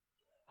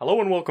Hello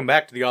and welcome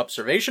back to the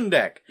Observation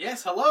Deck.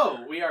 Yes,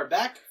 hello. We are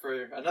back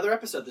for another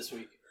episode this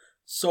week.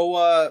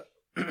 So,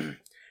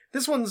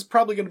 this one's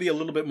probably going to be a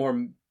little bit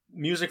more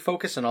music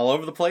focused and all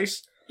over the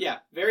place. Yeah,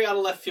 very out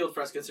of left field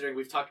for us considering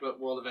we've talked about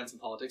world events and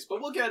politics,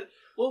 but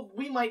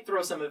we might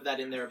throw some of that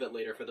in there a bit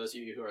later for those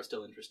of you who are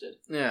still interested.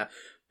 Yeah,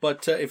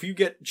 but if you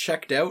get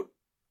checked out,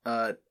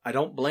 I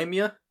don't blame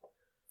you.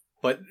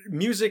 But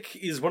music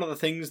is one of the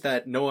things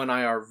that Noah and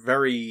I are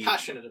very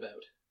passionate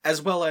about. As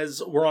well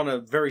as we're on a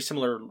very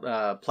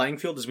similar playing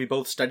field as we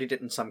both studied it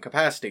in some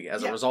capacity.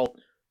 As a result,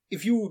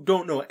 if you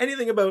don't know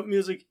anything about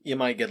music, you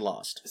might get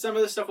lost. Some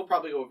of this stuff will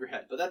probably go over your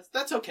head, but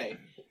that's okay.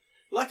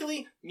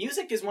 Luckily,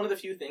 music is one of the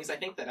few things I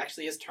think that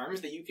actually has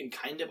terms that you can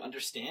kind of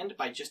understand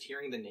by just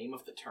hearing the name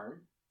of the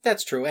term.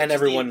 That's true, and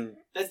everyone...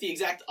 That's the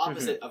exact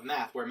opposite of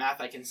math, where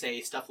math I can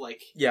say stuff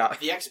like,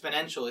 the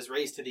exponential is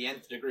raised to the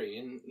nth degree,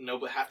 and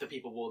half the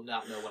people will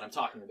not know what I'm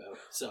talking about,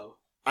 so...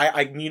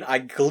 I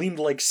gleaned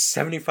like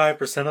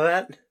 75% of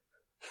that.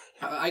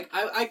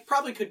 I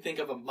probably could think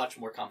of a much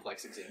more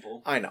complex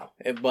example. I know,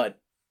 but...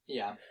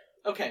 Yeah.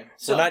 Okay,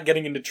 so... We're not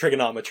getting into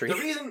trigonometry.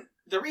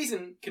 The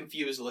reason,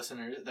 confused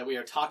listeners, that we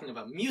are talking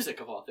about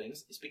music of all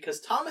things is because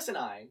Thomas and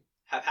I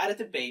have had a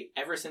debate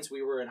ever since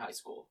we were in high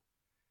school.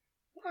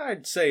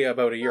 I'd say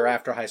about a year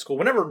after high school.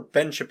 Whenever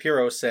Ben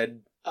Shapiro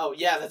said... Oh,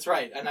 yeah, that's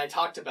right. And I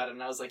talked about it,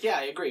 and I was like, yeah,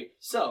 I agree.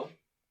 So,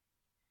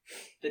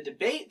 the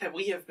debate that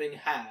we have been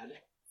had...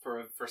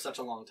 For such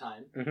a long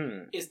time,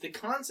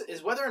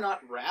 is whether or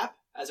not rap,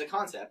 as a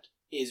concept,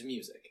 is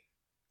music.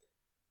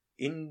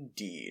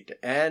 Indeed.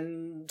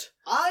 And...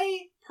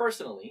 I,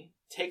 personally,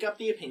 take up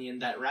the opinion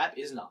that rap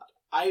is not.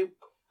 I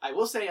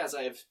will say, as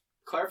I've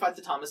clarified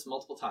to Thomas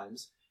multiple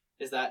times,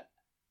 is that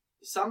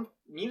some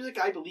music,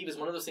 I believe, is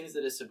one of those things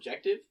that is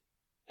subjective,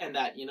 and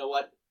that, you know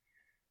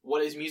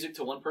what is music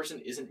to one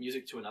person isn't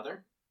music to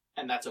another,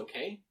 and that's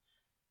okay.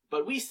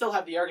 But we still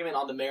have the argument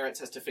on the merits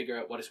as to figure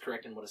out what is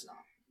correct and what is not.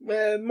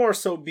 More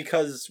so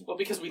because... Well,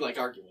 because we like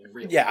arguing,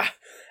 really. Yeah.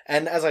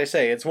 And as I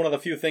say, it's one of the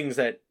few things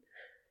that,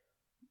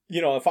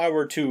 if I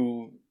were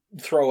to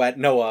throw at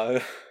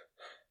Noah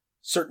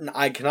certain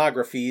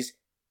iconographies,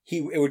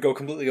 it would go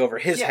completely over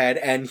his head,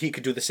 and he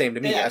could do the same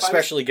to me,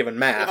 especially given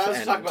math. If I was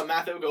to talk about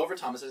math, it would go over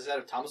Thomas. As I said,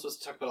 if Thomas was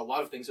to talk about a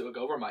lot of things, it would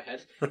go over my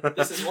head.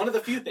 This is one of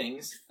the few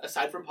things,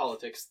 aside from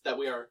politics, that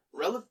we are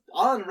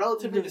on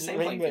relatively the same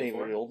playing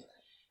field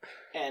for.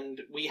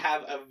 And we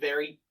have a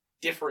very...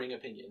 differing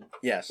opinion.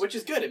 Yes. Which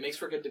is good. It makes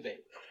for a good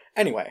debate.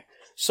 Anyway,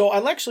 so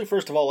I'd actually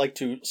first of all like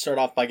to start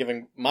off by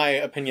giving my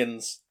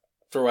opinions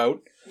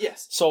throughout.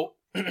 Yes. So,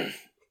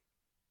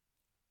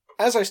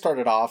 as I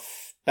started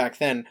off back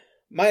then,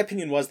 my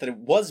opinion was that it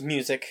was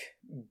music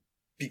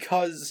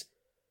because,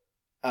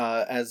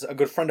 as a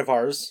good friend of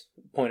ours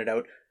pointed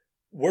out,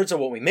 words are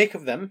what we make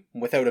of them.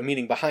 Without a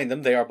meaning behind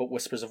them, they are but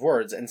whispers of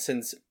words. And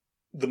since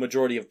the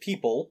majority of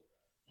people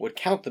would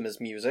count them as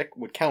music,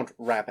 would count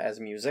rap as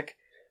music...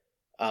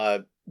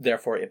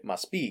 therefore it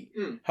must be.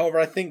 However,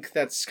 I think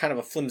that's kind of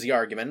a flimsy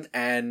argument,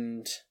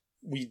 and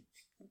we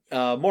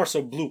more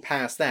so blew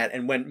past that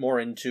and went more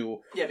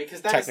into because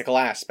technical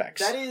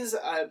aspects. That is,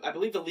 I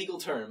believe, the legal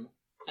term,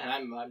 and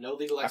I'm no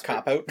legal expert. A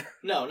cop-out?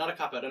 No, not a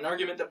cop-out. An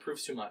argument that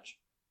proves too much.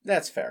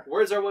 That's fair.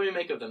 Words are what we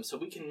make of them, so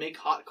we can make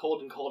hot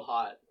cold and cold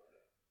hot.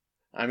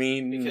 I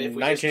mean,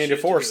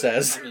 1984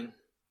 says...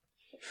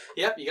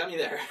 Yep, you got me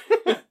there.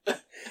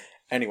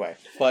 Anyway,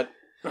 but...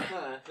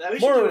 we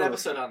should do an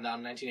episode on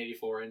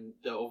 1984 and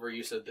the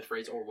overuse of the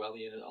phrase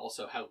Orwellian and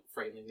also how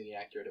frighteningly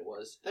accurate it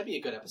was. That'd be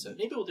a good episode.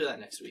 Maybe we'll do that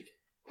next week.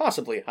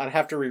 Possibly. I'd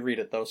have to reread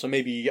it, though, so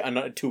maybe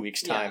in 2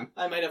 weeks' time.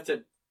 Yeah, I might have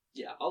to...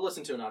 Yeah, I'll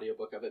listen to an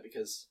audiobook of it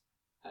because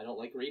I don't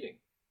like reading.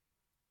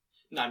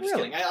 No, I'm just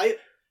kidding.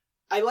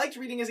 I liked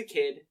reading as a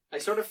kid. I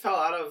sort of fell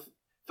out of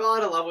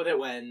love with it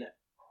when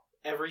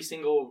every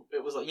single...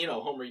 It was like,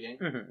 home reading.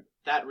 Mm-hmm.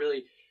 That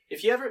really...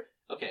 If you ever...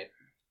 Okay...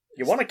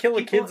 You want to kill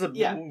the kids that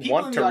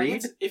want to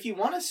read? If you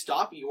want to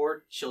stop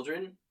your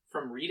children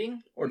from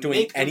reading, or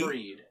doing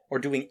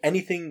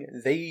anything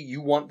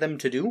you want them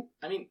to do,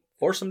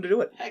 force them to do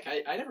it. Heck,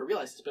 I never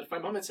realized this, but if my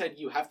mom had said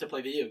you have to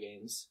play video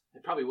games, I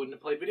probably wouldn't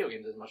have played video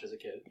games as much as a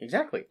kid.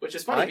 Exactly. Which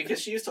is funny because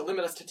she used to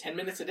limit us to 10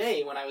 minutes a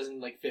day when I was in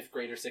 5th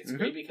grade or 6th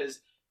grade because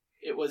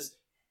it was...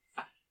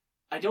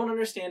 I don't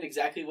understand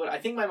exactly what... I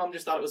think my mom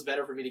just thought it was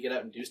better for me to get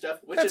out and do stuff,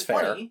 which is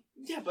funny.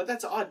 Yeah, but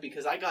that's odd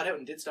because I got out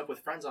and did stuff with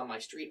friends on my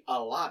street a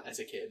lot as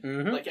a kid.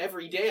 Mm-hmm.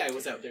 Every day I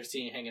was out there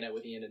hanging out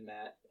with Ian and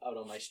Matt out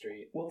on my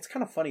street. Well, it's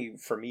kind of funny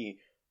for me.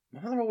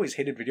 My mother always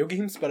hated video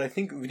games, but I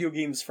think video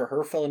games for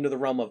her fell into the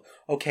realm of,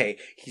 okay,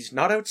 he's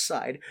not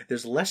outside,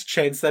 there's less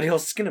chance that he'll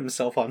skin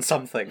himself on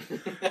something.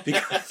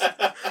 Because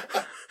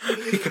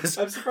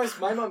I'm surprised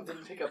my mom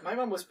didn't pick up. My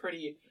mom was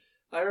pretty...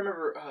 I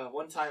remember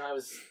one time I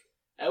was...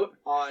 out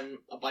on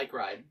a bike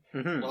ride.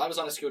 Mm-hmm. Well, I was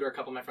on a scooter. A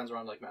couple of my friends were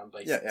on mountain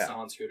bikes.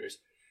 Some on scooters.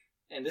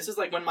 And this is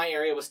when my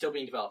area was still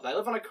being developed. I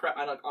live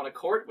on a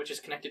court which is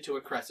connected to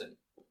a crescent.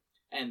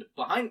 And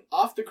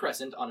off the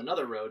crescent on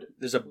another road...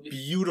 There's a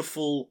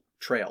beautiful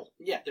trail.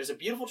 Yeah, there's a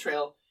beautiful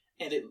trail.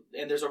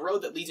 and there's a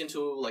road that leads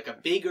into like a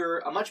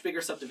much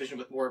bigger subdivision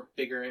with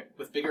bigger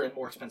and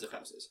more expensive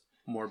houses.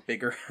 More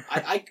bigger.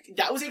 I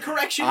that was a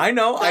correction. I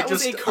know. That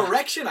was a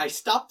correction. I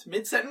stopped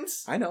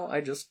mid-sentence. I know.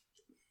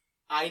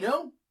 I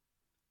know.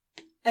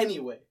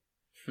 Anyway.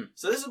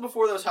 So this is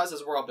before those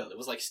houses were all built. It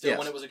was like still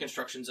when it was a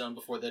construction zone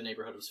before the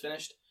neighborhood was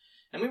finished.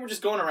 And we were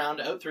just going around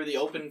out through the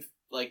open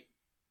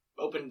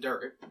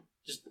dirt,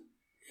 just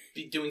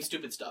doing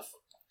stupid stuff.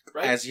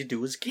 Right? As you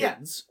do as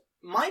kids. Yeah.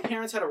 My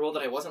parents had a rule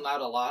that I wasn't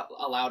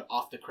allowed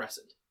off the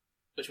crescent,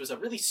 which was a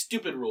really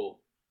stupid rule.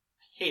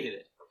 I hated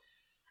it.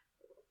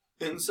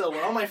 And so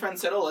when all my friends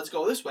said, "Oh, let's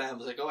go this way," I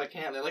was like, "Oh, I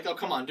can't." They're like, "Oh,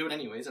 come on, do it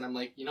anyways." And I'm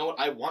like, "You know what?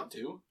 I want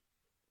to."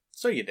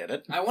 So you did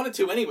it. I wanted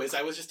to anyways.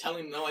 I was just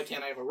telling them, "No, I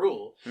can't. I have a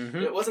rule." Mm-hmm.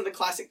 It wasn't the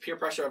classic peer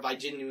pressure of I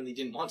genuinely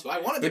didn't want to. I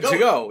wanted to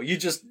go.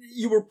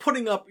 You were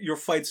putting up your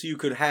fight so you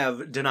could have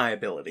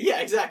deniability. Yeah,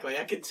 exactly.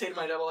 I could say to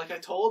my dad, "Well, like I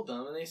told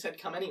them," and they said,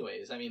 "Come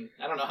anyways." I mean,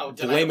 I don't know how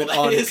blame it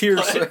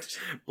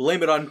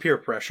on peer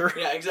pressure.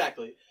 Yeah,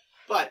 exactly.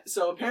 But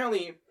so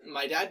apparently,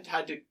 my dad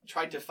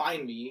tried to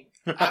find me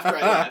after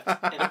I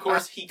left, and of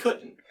course he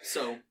couldn't.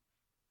 So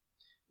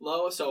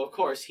of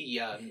course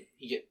he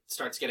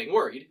starts getting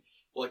worried.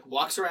 Like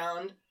walks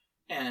around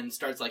and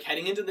starts like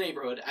heading into the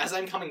neighborhood as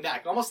I'm coming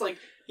back. Almost like,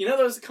 you know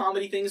those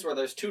comedy things where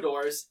there's two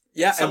doors?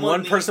 Yeah, and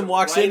one person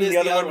walks in and the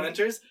other one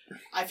enters?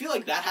 I feel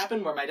like that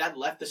happened where my dad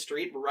left the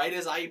street right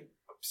as I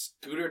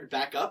scootered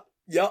back up.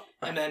 Yep.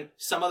 And then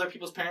some other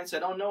people's parents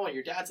said, "Oh no,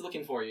 your dad's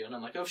looking for you." And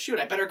I'm like, "Oh shoot,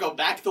 I better go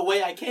back the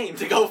way I came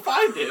to go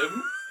find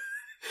him."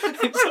 And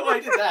so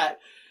I did that.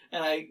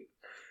 And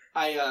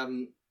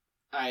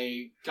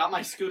I got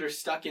my scooter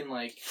stuck in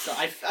so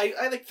I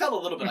like fell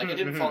a little bit. Like I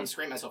didn't fall and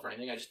scrape myself or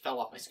anything. I just fell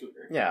off my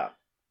scooter. Yeah.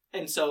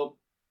 And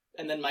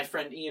then my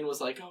friend Ian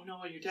was like, "Oh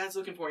no, your dad's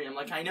looking for you." I'm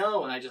like, "I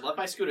know." And I just left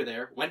my scooter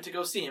there, went to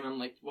go see him. I'm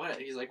like, "What?"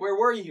 He's like, "Where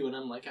were you?" And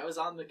I'm like, "I was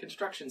on the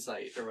construction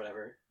site or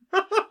whatever."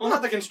 Well,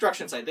 not the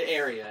construction site, the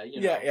area, you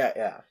know.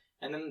 Yeah.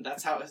 And then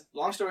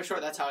long story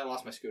short, that's how I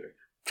lost my scooter.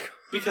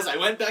 Because I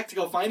went back to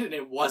go find it and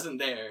it wasn't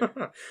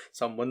there.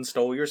 Someone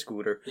stole your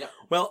scooter. Yeah.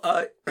 Well,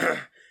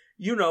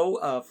 you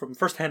know from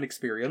firsthand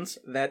experience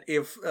that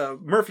if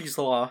Murphy's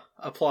Law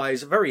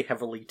applies very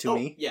heavily to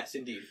me. Yes,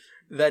 indeed.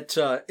 That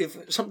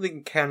if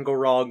something can go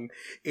wrong,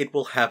 it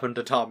will happen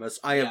to Thomas.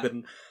 I have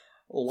been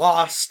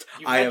lost.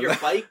 You've had your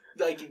bike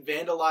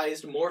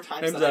vandalized more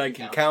times than I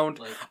can count.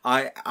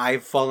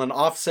 I've fallen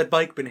off said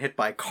bike, been hit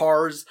by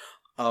cars.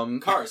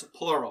 Cars,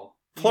 plural.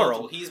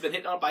 Multiple. He's been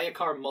hit by a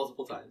car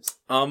multiple times.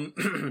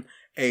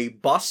 A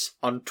bus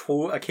on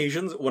 2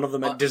 occasions. One of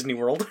them at Disney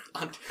World.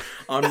 On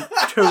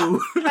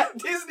 2. At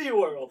Disney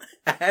World.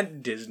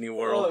 At Disney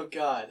World. Oh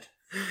God.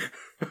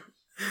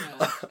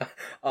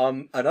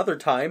 Another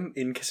time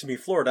in Kissimmee,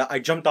 Florida, I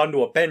jumped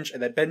onto a bench,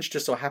 and that bench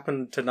just so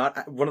happened to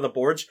one of the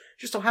boards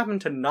just so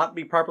happened to not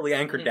be properly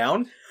anchored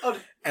down,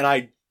 and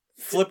I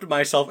flipped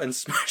myself and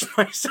smashed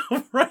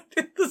myself right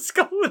in the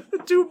skull with the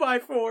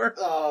 2x4.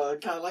 Oh,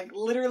 kind of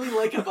literally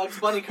like a Bugs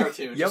Bunny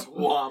cartoon. Yep. Just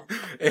whomp.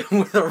 And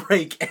with a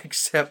rake,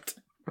 except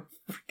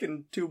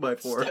freaking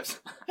 2x4.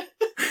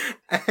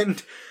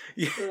 And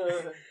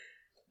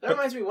that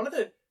reminds me, one of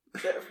the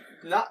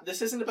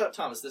this isn't about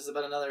Thomas. This is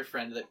about another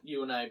friend that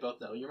you and I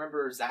both know. You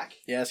remember Zach?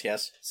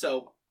 Yes.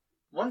 So,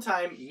 one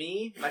time,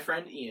 me, my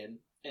friend Ian,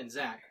 and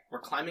Zach were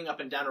climbing up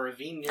and down a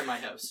ravine near my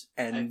house.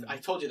 And I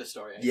told you the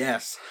story.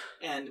 Yes.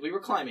 And we were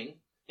climbing,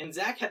 and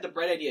Zach had the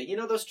bright idea. You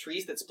know those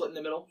trees that split in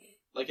the middle?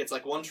 Like it's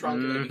like one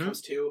trunk and then it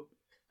becomes 2?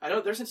 I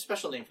know there's a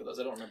special name for those.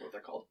 I don't remember what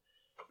they're called.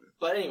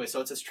 But anyway,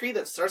 so it's this tree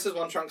that starts as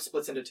one trunk,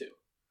 splits into 2.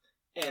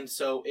 And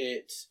so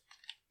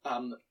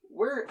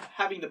we're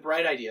having the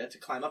bright idea to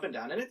climb up and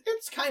down, and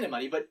it's kind of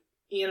muddy, but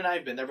Ian and I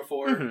have been there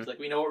before. Mm-hmm. Like,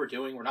 we know what we're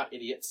doing. We're not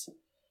idiots.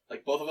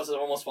 Like, both of us have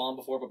almost fallen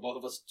before, but both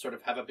of us sort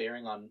of have a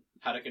bearing on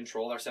how to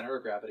control our center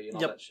of gravity and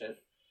all that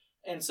shit.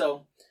 And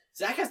so,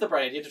 Zach has the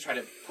bright idea to try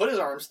to put his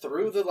arms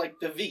through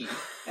the V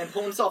and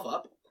pull himself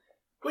up,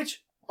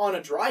 which, on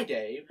a dry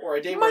day, or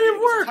a day where it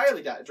was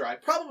entirely dry,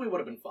 probably would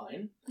have been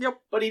fine.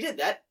 Yep. But he did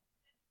that,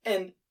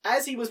 and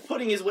as he was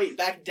putting his weight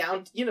back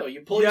down, you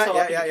pull yourself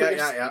up,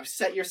 you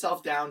set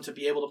yourself down to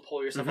be able to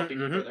pull yourself up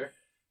even further.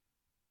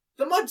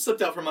 The mud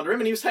slipped out from under him,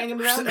 and he was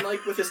hanging around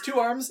with his 2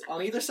 arms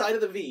on either side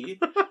of the V,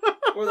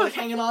 or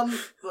hanging on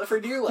for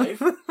dear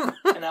life.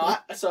 And now,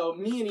 so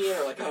me and Ian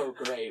are like, "Oh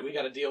great, we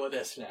got to deal with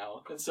this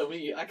now." And so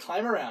I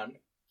climb around.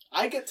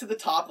 I get to the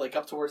top,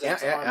 up towards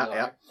X's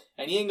arm,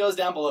 and Ian goes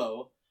down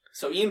below.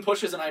 So Ian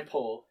pushes and I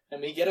pull,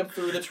 and we get him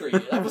through the tree.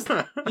 That was,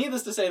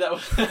 needless to say, that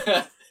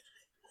was.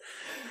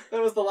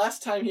 That was the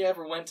last time he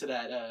ever went to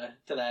that.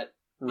 He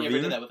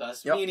ever did that with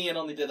us. Yep. Me and Ian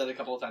only did that a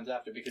couple of times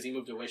after because he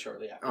moved away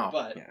shortly after.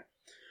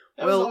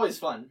 That was always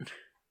fun.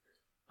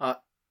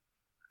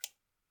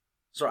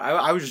 So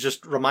I was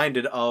just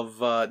reminded of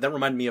that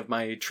reminded me of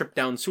my trip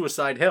down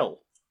Suicide Hill.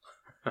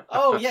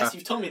 Oh yes,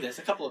 you've told me this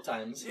a couple of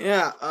times.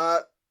 Yeah.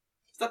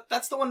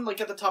 That's the one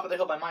at the top of the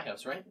hill by my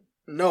house, right?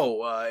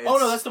 No. Oh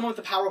no, that's the one with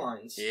the power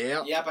lines.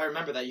 Yeah. Yep, I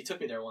remember that. You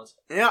took me there once.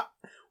 Yeah.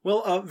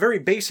 Well, very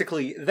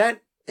basically,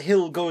 that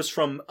hill goes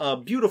from a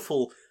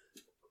beautiful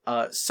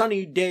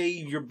sunny day,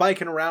 you're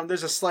biking around,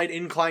 there's a slight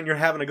incline, you're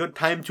having a good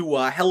time to,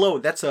 hello,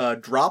 that's a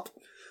drop.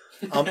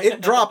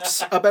 It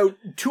drops about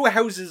 2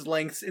 houses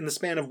lengths in the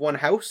span of one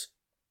house.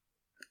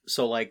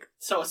 So, like...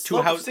 So a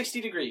slope of 60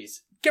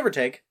 degrees. Give or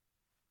take.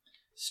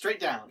 Straight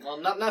down.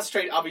 Well, not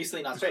straight,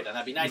 obviously not straight down.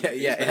 That'd be 90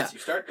 degrees. Yeah. You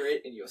start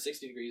great and you go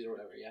 60 degrees or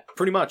whatever, yeah.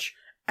 Pretty much.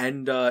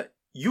 And,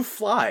 you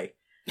fly.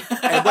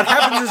 And what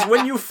happens is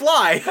when you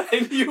fly,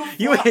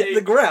 you hit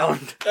the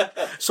ground.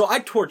 So I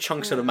tore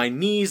chunks out of my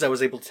knees. I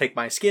was able to take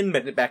my skin,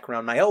 bend it back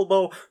around my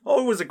elbow.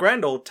 Oh, it was a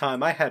grand old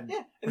time. I had...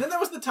 Yeah, and then there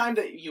was the time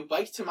that you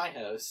biked to my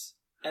house,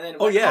 and then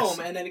went home,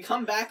 and then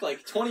come back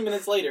like 20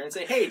 minutes later and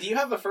say, hey, do you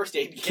have a first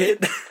aid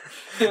kit?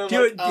 And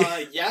I'm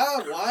like, yeah,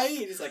 why?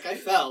 He's like, I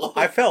fell.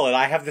 I fell, and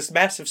I have this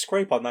massive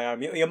scrape on my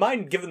arm. You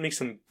mind giving me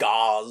some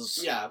gauze?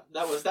 Yeah,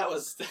 that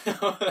was...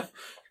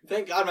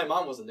 Thank God my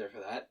mom wasn't there for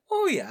that.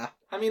 Oh, yeah.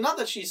 I mean, not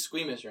that she's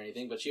squeamish or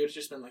anything, but she would have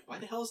just been like, why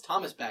the hell is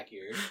Thomas back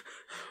here?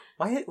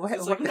 Why?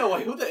 It's like, no,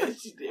 wait,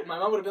 my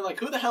mom would have been like,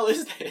 who the hell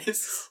is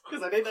this?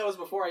 Because I think that was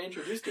before I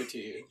introduced her to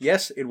you.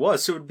 Yes, it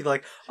was. So it would be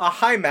like,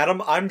 hi,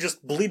 madam, I'm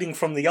just bleeding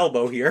from the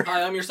elbow here.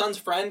 Hi, I'm your son's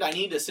friend, I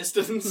need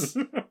assistance.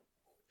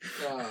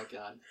 Oh,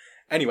 God.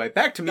 Anyway,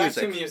 back to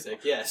music. Back to music,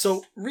 yes.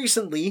 So,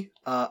 recently,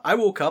 I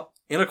woke up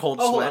in a cold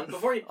sweat. Hold on,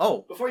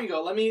 before you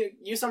go,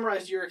 you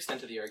summarize your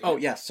extent of the argument. Oh,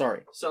 yes,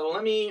 sorry. So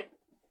allow me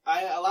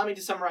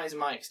to summarize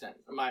my extent,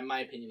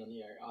 my opinion on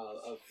the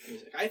of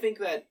music. I think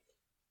that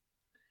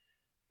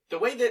the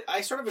way that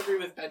I sort of agree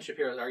with Ben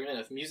Shapiro's argument,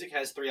 if music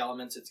has 3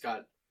 elements, it's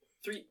got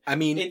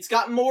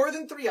more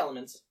than 3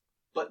 elements,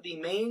 but the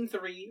main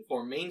 3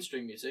 for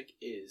mainstream music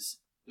is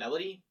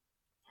melody,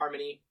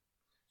 harmony,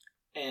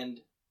 and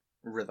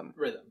rhythm.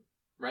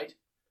 Right?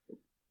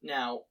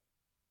 Now,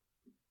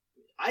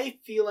 I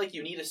feel like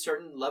you need a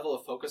certain level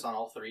of focus on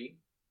all 3.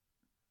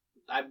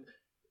 I'm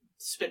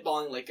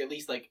spitballing at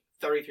least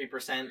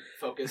 33%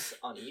 focus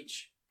on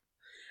each.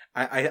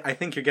 I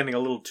think you're getting a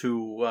little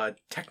too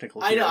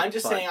technical here. I know, I'm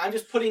just saying, I'm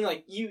just putting,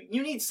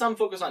 you need some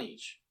focus on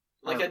each.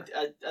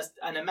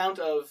 An amount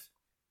of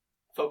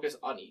focus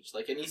on each.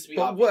 It needs to be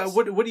obvious.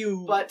 What do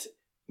you... But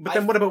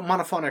then what about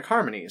monophonic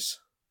harmonies?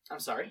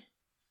 I'm sorry?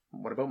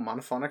 What about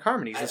monophonic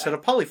harmonies instead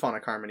of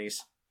polyphonic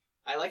harmonies?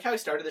 I like how I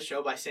started the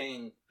show by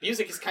saying,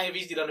 music is kind of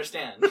easy to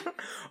understand.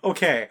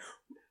 Okay,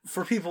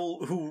 for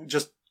people who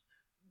just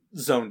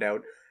zoned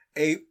out,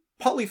 a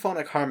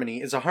polyphonic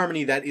harmony is a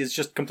harmony that is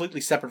just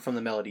completely separate from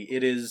the melody.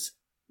 It is...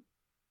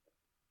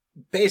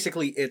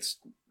 Basically, it's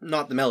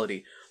not the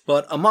melody.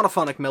 But a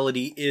monophonic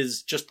melody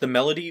is just the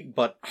melody,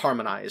 but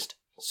harmonized.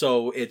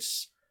 So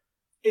it's...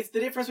 It's the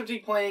difference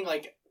between playing,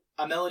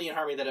 a melody and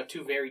harmony that have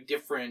 2 very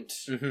different,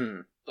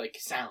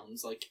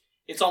 sounds.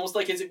 It's almost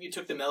like as if you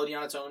took the melody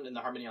on its own and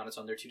the harmony on its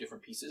own. They're 2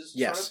 different pieces.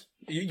 Yes. Sort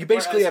of. You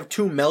basically have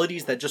 2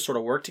 melodies that just sort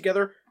of work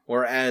together,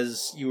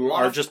 whereas you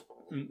are just...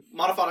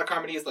 Monophonic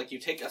harmony is you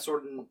take a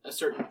certain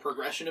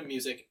progression of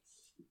music,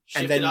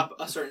 shift it up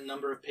a certain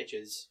number of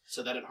pitches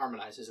so that it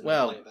harmonizes and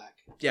then play it back.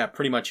 Yeah,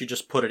 pretty much you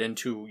just put it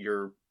into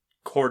your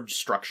chord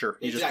structure.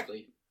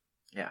 Exactly.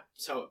 Yeah.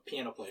 So,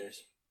 piano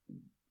players.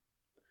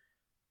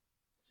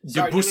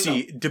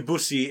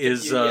 Debussy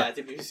is... Yeah,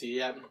 Debussy,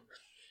 yeah.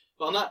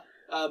 Well, not...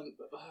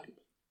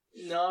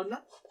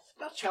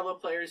 not cello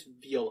players,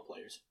 viola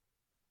players.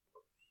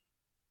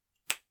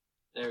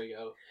 There we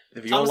go.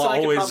 The viola Thomas and I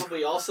always... could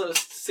probably also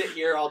sit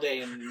here all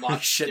day and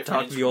watch shit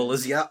talk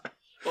violas, yeah.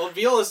 Well,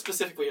 violas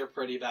specifically are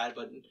pretty bad,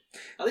 but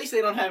at least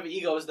they don't have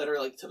egos that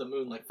are to the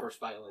moon like first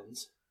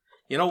violins.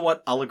 You know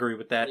what? I'll agree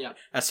with that. Yeah.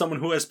 As someone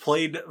who has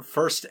played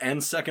first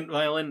and second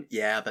violin,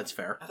 yeah, that's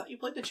fair. I thought you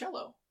played the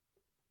cello.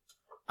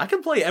 I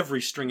can play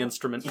every string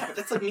instrument. Yeah, but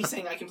that's like me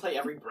saying I can play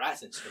every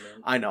brass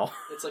instrument. I know.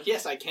 It's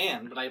yes, I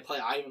can, but I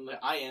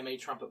am a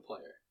trumpet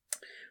player.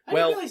 I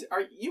well, didn't realize,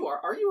 are you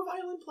a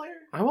violin player?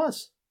 I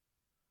was.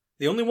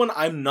 The only one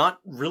I'm not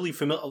really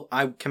familiar...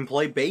 I can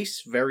play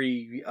bass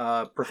very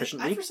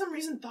proficiently. I for some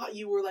reason thought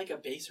you were a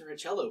bass or a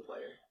cello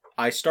player.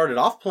 I started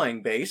off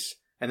playing bass,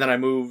 and then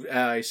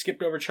I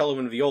skipped over cello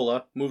and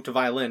viola, moved to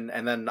violin,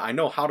 and then I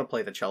know how to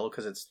play the cello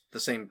because it's the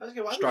same why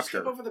structure. Why would you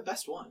skip over the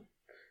best one?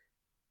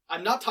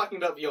 I'm not talking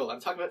about viola,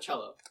 I'm talking about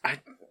cello. I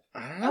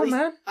don't know,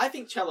 man. I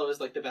think cello is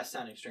the best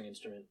sounding string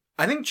instrument.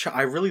 I think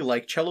I really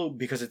like cello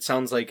because it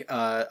sounds like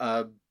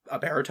a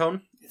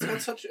baritone.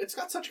 It's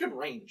got such good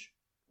range.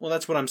 Well,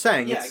 that's what I'm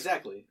saying. Yeah,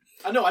 exactly.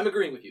 No, I'm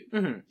agreeing with you.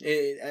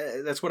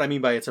 Mm-hmm. That's what I mean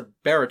by it's a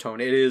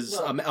baritone. It is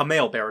a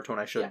male baritone,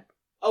 I should. Yeah.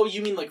 Oh,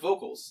 you mean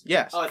vocals?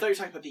 Yes. Oh, I thought you were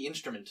talking about the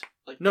instrument.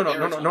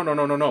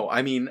 No.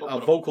 I mean a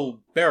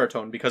vocal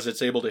baritone because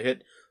it's able to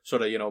hit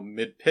sort of,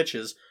 mid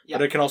pitches,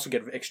 but it can also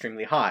get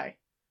extremely high.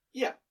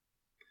 Yeah.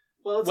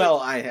 Well,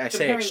 I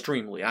say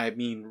extremely. I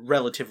mean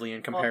relatively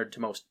in compared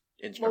to most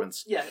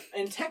instruments. Well, yeah,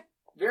 and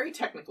very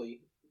technically,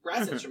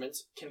 brass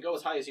instruments can go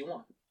as high as you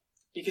want.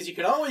 Because you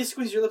can always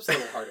squeeze your lips a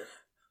little harder.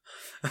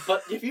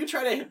 But if you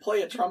try to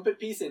play a trumpet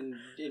piece in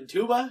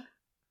tuba,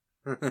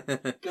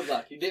 good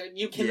luck.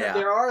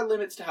 There are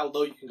limits to how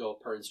low you can go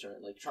per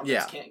instrument.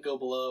 Trumpets can't go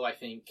below, I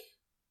think,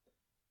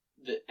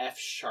 the F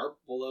sharp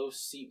below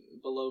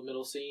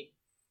middle C.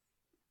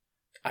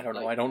 I don't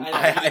know. Like,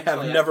 I have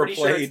I'm never pretty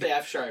sure it's played. the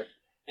F sharp,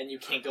 and you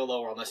can't go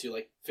lower unless you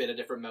like fit a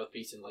different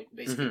mouthpiece and like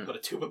basically Mhm. put a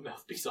tuba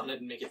mouthpiece on it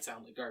and make it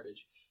sound like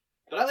garbage.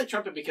 But I like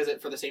trumpet because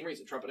for the same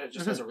reason. Trumpet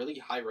just has a really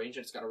high range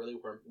and it's got a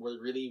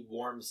really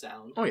warm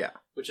sound. Oh yeah.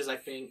 Which is I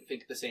think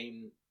the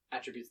same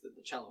attributes that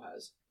the cello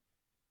has.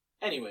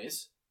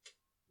 Anyways,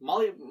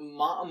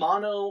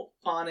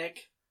 monophonic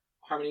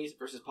harmonies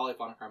versus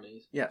polyphonic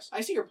harmonies. Yes.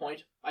 I see your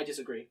point. I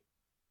disagree.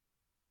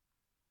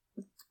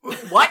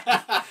 What?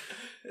 Well,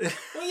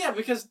 yeah,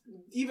 because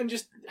even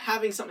just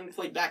having something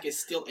played back is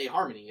still a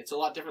harmony. It's a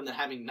lot different than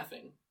having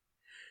nothing,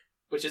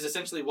 which is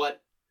essentially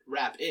what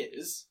rap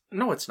is.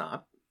 No, it's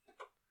not.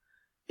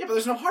 Yeah, but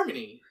there's no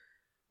harmony.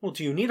 Well,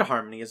 do you need a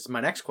harmony? Is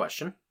my next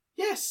question.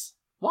 Yes,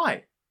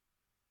 Why?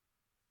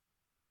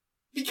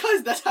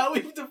 because that's how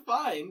we've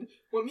defined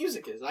what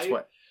music is.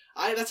 What?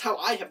 That's how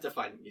I have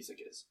defined what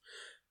music is.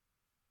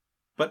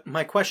 But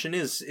my question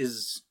is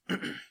To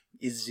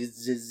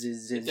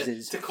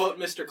quote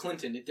Mr.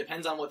 Clinton, it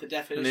depends on what the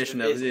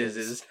definition of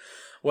is.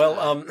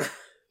 Well,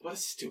 What a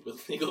stupid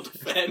legal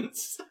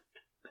defense.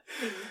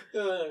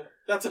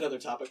 That's another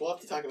topic. We'll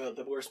have to talk about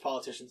the worst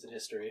politicians in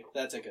history.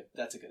 That's a good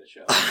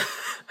show.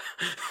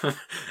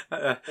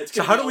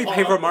 So how do we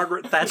pay for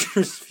Margaret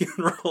Thatcher's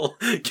funeral?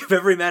 Give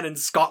every man in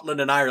Scotland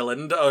and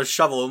Ireland a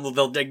shovel and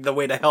they'll dig the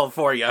way to hell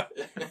for you.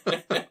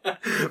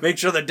 Make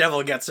sure the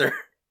devil gets her.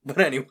 But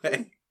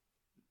anyway.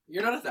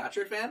 You're not a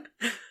Thatcher fan?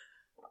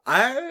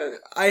 I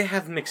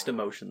have mixed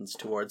emotions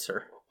towards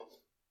her.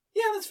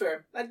 Yeah, that's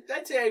fair.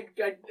 I'd say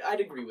I'd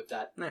agree with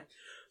that.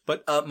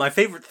 But my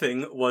favorite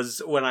thing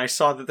was when I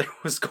saw that there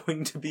was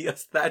going to be a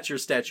Thatcher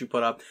statue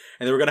put up,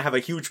 and they were going to have a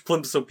huge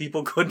plinth so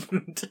people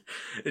couldn't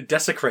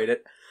desecrate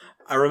it.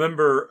 I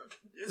remember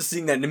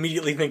seeing that and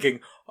immediately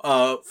thinking,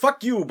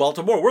 fuck you,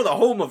 Baltimore, we're the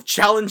home of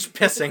challenge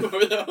pissing.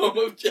 We're the home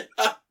of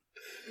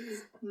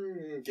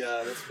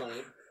God, that's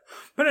funny.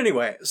 But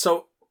anyway,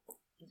 so,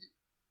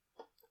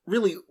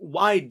 really,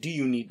 why do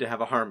you need to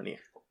have a harmony?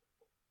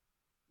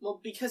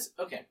 Well, because,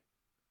 okay.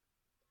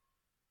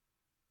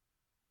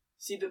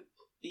 See,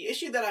 the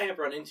issue that I have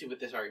run into with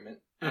this argument,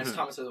 as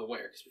Thomas is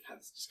aware, because we've had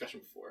this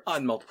discussion before.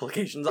 On multiple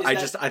occasions. I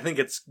think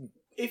it's...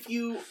 If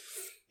you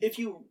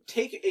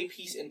take a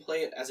piece and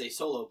play it as a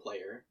solo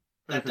player,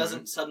 that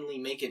doesn't suddenly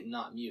make it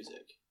not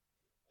music.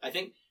 I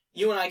think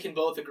you and I can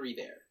both agree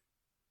there.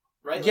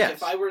 Right? Like, yes.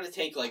 if I were to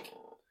take,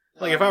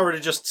 if I were to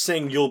just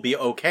sing You'll Be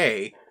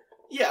Okay...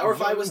 Yeah, or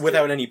if I was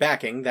without any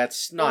backing,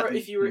 that's not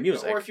music.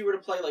 Or if you were to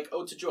play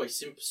Ode to Joy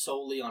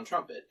solely on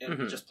trumpet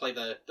and just play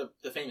the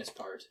famous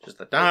part, just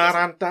the da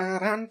da da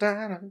da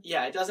da.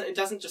 Yeah, it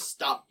doesn't just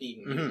stop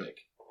being music,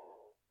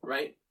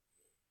 right?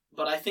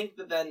 But I think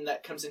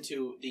that comes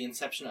into the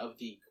inception of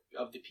the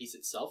piece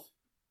itself.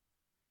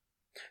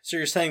 So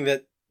you're saying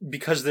that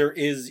because there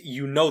is,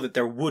 that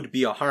there would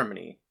be a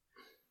harmony.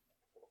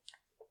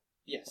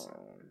 Yes.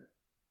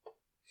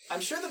 I'm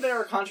sure that there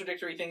are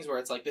contradictory things where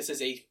it's like, this is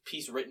a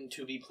piece written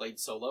to be played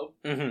solo.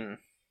 Mm-hmm.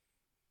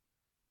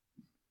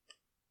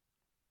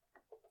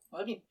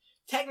 Well, I mean,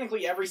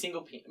 technically every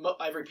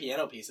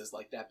piano piece is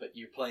like that, but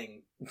you're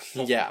playing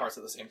multiple parts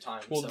at the same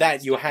time. Well, so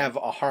that you have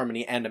a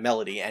harmony and a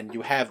melody, and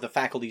you have the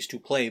faculties to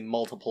play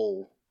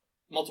multiple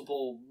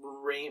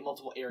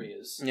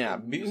areas. Yeah,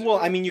 well,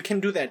 I mean, you can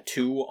do that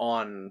too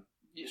on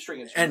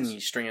any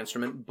string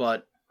instrument,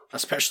 but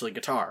especially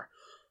guitar.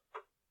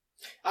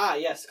 Ah,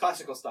 yes,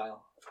 classical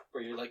style.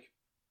 Where you're like...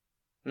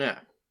 Yeah.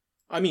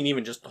 I mean,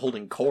 even just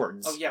holding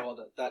chords. Oh, yeah, well,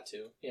 that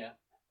too, yeah.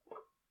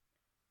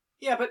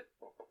 Yeah, but...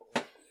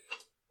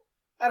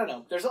 I don't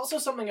know. There's also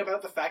something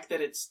about the fact that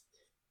it's...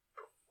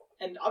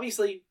 And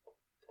obviously,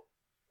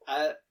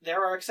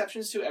 there are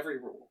exceptions to every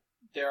rule.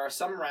 There are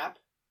some rap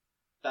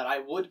that I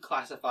would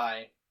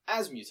classify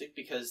as music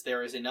because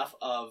there is enough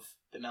of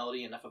the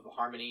melody, enough of a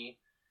harmony,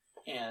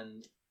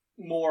 and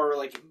more,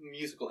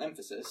 musical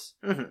emphasis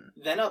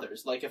than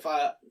others.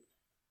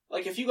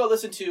 If you go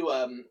listen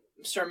to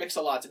Sir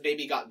Mix-a-Lot's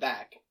Baby Got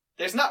Back,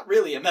 there's not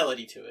really a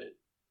melody to it.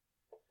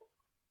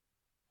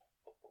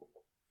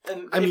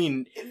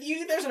 And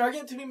there's an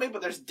argument to be made,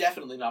 but there's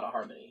definitely not a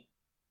harmony.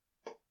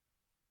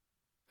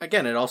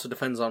 Again, it also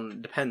depends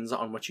on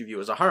what you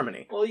view as a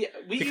harmony. Well, yeah,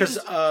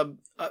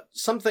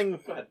 something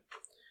Go ahead.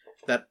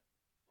 that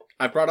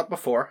I brought up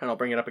before, and I'll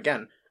bring it up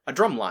again: a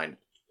drum line.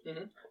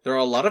 Mm-hmm. There are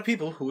a lot of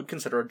people who would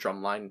consider a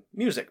drum line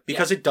music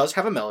because it does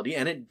have a melody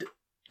and it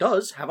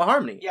does have a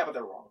harmony. Yeah, but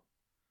they're wrong.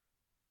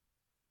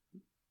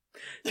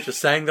 Just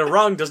saying they're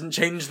wrong doesn't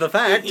change the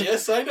fact.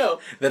 Yes, I know.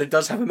 That it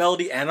does have a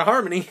melody and a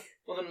harmony.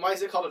 Well, then why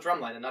is it called a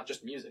drumline and not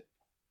just music?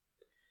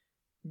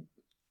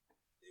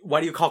 Why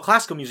do you call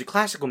classical music?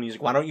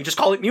 Why don't you just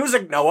call it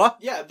music, Noah?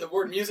 Yeah, the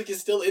word music is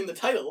still in the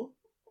title.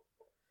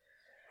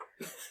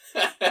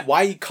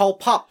 Why call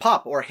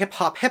pop or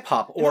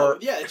hip-hop or... No,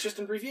 yeah, it's just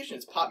an abbreviation.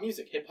 It's pop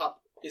music.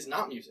 Hip-hop is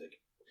not music.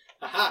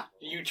 Aha!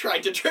 You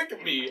tried to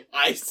trick me!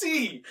 I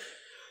see!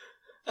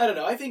 I don't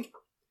know, I think...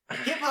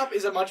 hip-hop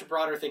is a much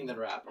broader thing than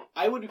rap.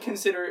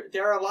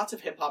 There are lots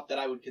of hip-hop that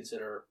I would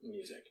consider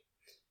music.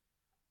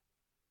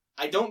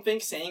 I don't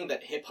think saying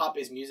that hip-hop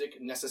is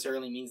music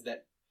necessarily means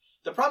that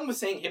The problem with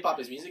saying hip hop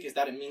is music is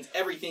that it means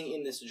everything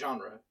in this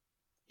genre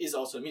is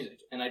also music,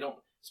 and I don't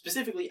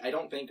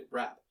think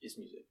rap is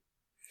music.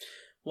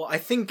 Well, I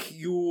think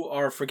you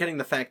are forgetting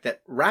the fact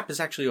that rap is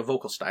actually a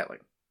vocal styling.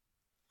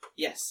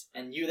 Yes,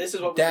 and this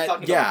is what we were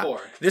talking about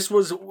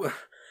before.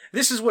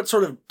 This is what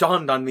sort of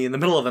dawned on me in the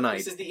middle of the night.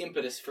 This is the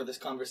impetus for this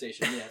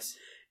conversation, yes.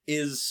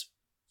 Is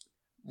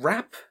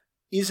rap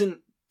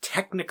isn't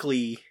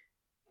technically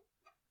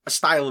a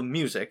style of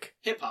music.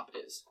 Hip-hop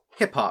is.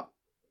 Hip-hop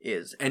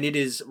is. And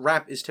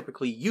rap is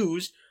typically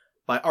used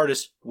by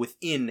artists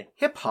within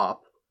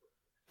hip-hop,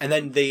 and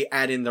then they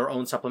add in their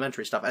own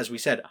supplementary stuff. As we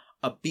said,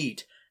 a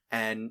beat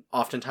and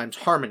oftentimes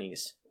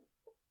harmonies.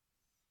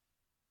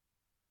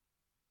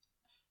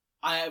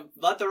 I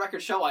let the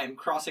record show I am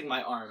crossing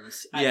my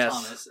arms at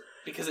Thomas,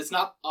 because it's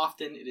not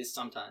often, it is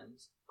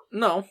sometimes.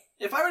 No.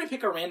 If I were to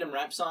pick a random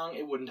rap song,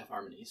 it wouldn't have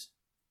harmonies.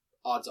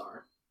 Odds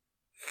are.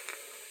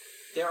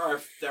 There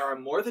are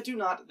more that do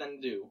not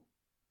than do.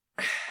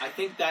 I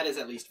think that is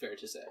at least fair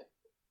to say.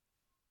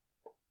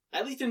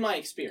 At least in my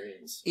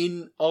experience.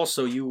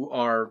 Also, you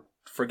are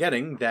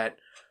forgetting that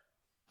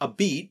a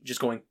beat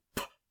just going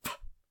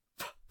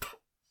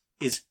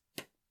is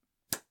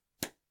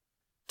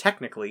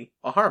technically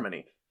a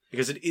harmony.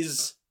 Because it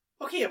is...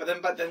 Okay, yeah, but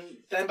then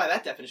by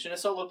that definition, a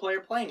solo player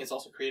playing is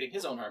also creating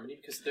his own harmony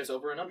because there's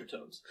over and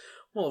undertones.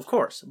 Well, of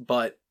course,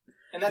 but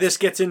this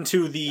gets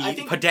into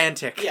the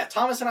pedantic... Yeah,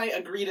 Thomas and I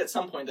agreed at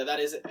some point that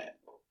is...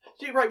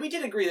 Right, we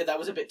did agree that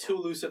was a bit too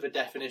loose of a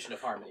definition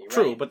of harmony, right?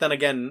 True, but then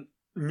again,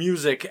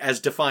 music as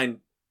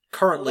defined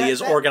currently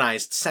is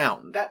organized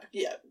sound.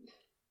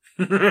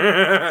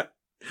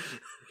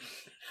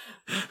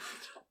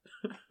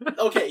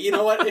 Okay, you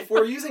know what? If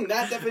we're using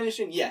that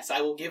definition, yes,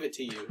 I will give it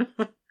to you.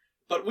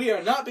 But we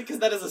are not, because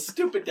that is a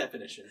stupid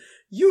definition.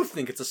 You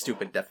think it's a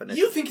stupid definition.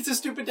 You think it's a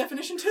stupid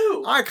definition,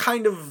 too. I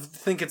kind of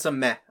think it's a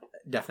meh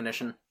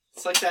definition.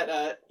 It's like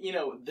that,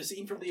 the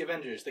scene from the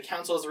Avengers. The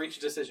council has reached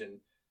a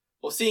decision.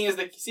 Well, seeing as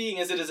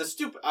it is a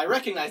stupid... I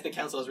recognize the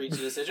council has reached a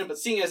decision, but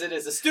seeing as it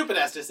is a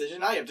stupid-ass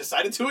decision, I have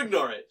decided to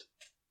ignore it.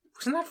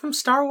 Wasn't that from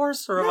Star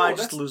Wars, or am I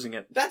just losing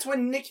it? That's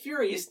when Nick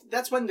Fury is...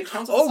 That's when the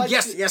council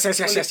decides... When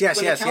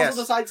the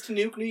council decides to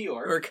nuke New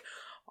York.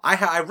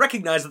 I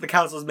recognize that the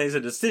council has made a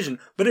decision,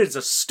 but it is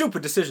a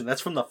stupid decision. That's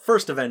from the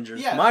first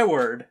Avengers. Yeah. My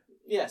word.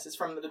 Yes, it's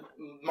from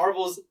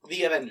Marvel's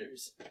The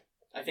Avengers.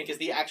 I think is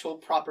the actual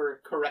proper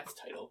correct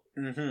title.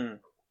 Mm-hmm.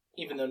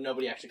 Even though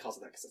nobody actually calls it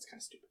that, because it's kind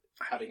of stupid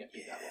having it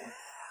be that long.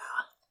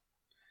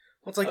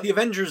 Well, it's like the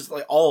Avengers,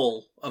 like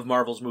all of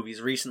Marvel's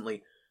movies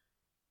recently.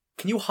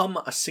 Can you hum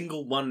a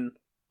single one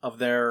of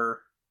their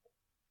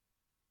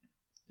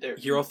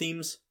hero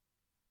themes?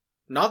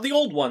 Not the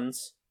old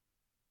ones.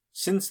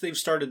 Since they've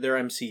started their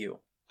MCU.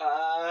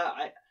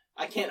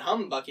 I can't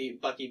hum Bucky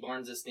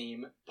Barnes'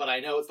 theme, but I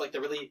know it's like the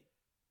really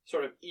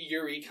sort of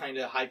eerie kind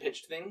of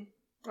high-pitched thing.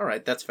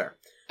 Alright, that's fair.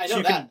 I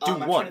know that.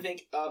 I'm trying to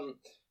think.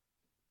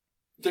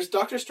 There's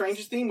Doctor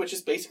Strange's theme, which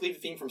is basically the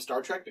theme from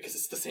Star Trek because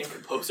it's the same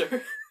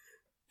composer.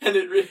 And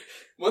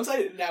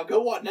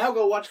go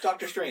watch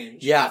Doctor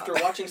Strange after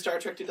watching Star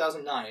Trek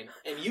 2009,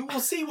 and you will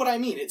see what I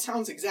mean. It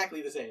sounds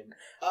exactly the same.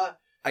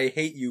 I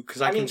hate you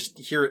because I can just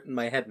hear it in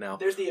my head now.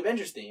 There's the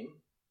Avengers theme,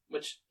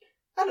 which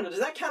I don't know. Does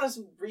that count as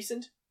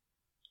recent?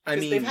 I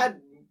mean,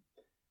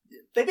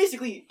 they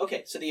basically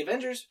so the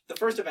Avengers, the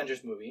first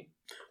Avengers movie.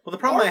 Well, the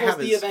problem Marvel's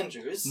I have is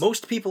Avengers.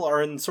 Most people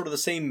are in sort of the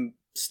same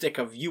stick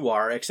of you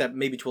are, except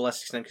maybe to a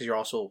less extent because you're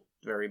also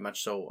very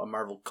much so a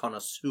Marvel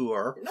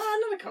connoisseur. No, I'm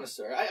not a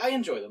connoisseur. I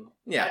enjoy them.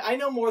 Yeah. I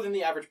know more than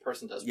the average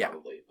person does,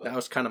 probably. But... That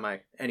was kind of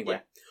my... Anyway.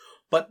 Yeah.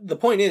 But the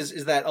point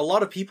is that a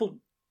lot of people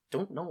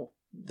don't know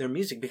their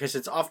music because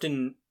it's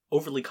often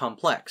overly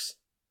complex.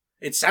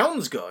 It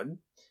sounds good,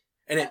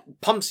 and it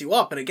pumps you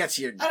up, and it gets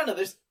you... I don't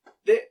know,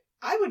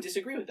 I would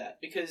disagree with that,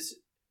 because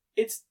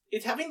it's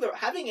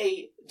having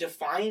a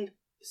defined,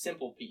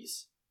 simple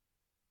piece.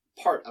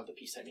 Part of the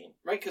piece, I mean.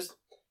 Right? Because...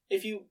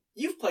 If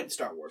you've played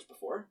Star Wars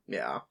before.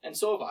 Yeah. And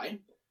so have I.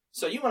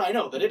 So you and I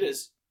know that it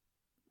is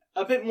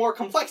a bit more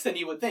complex than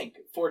you would think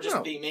for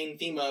just the main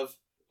theme of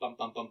bum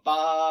bum bum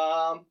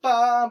bum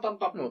bum bum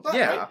bum bum.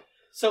 Yeah. Right?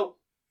 So,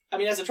 I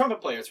mean, as a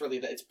trumpet player, it's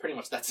pretty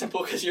much that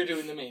simple because you're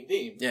doing the main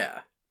theme.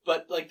 Yeah.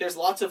 But like, there's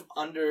lots of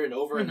under and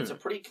over, and it's a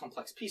pretty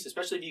complex piece,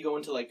 especially if you go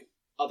into like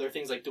other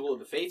things like Duel of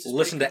the Fates.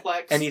 Listen to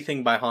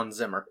anything by Hans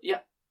Zimmer.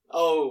 Yeah.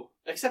 Oh,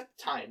 except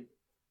Time.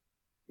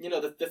 You know,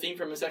 the theme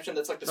from Inception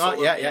that's like the solo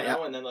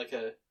piano and then like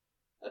a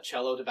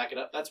cello to back it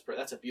up.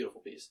 That's a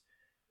beautiful piece.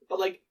 But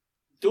like,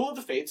 Duel of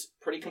the Fates,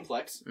 pretty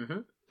complex. Mm-hmm.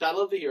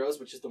 Battle of the Heroes,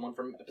 which is the one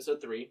from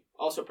episode 3,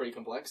 also pretty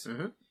complex.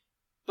 Mm-hmm.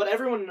 But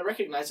everyone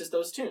recognizes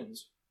those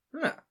tunes.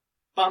 Yeah.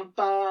 Bum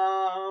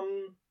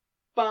bum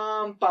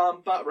bum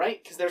bum bum.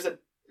 Right? Because there's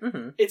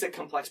it's a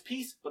complex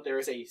piece, but there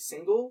is a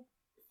single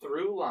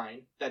through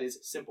line that is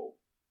simple.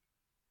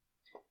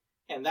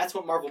 And that's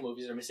what Marvel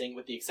movies are missing,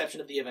 with the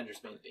exception of the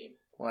Avengers main theme.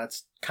 Well,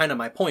 that's kind of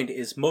my point,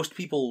 is most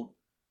people,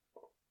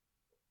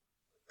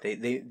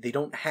 they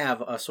don't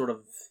have a sort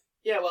of...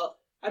 Yeah, well,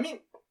 I mean,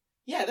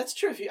 Yeah, that's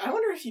true. I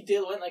wonder if you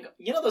did one, like,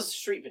 you know those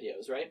street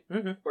videos, right?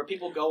 Mm-hmm. Where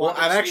people go Well, on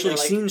the I've street actually and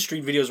they're seen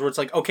street videos where it's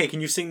like, okay, can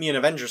you sing me an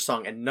Avengers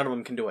song? And none of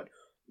them can do it.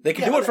 They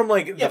can Yeah, do it but- from,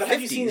 like, yeah, the but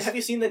 50s. have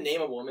you seen the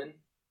Name a Woman?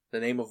 The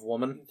Name of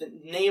Woman?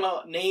 Name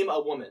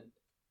a Woman.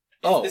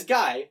 It's Oh. this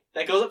guy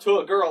that goes up to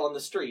a girl on the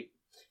street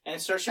and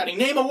starts shouting,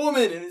 "Name a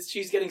woman!" And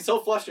she's getting so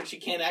flustered she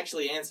can't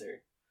actually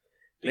answer.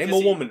 Name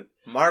Because a woman.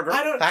 Margaret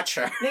I don't-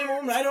 Thatcher. Name a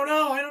woman. I don't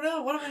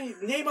know. What am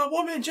I? Name a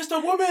woman. Just a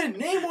woman.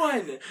 Name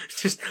one.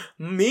 Just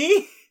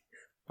me?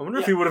 I wonder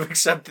if he would have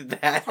accepted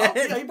that.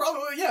 Yeah, he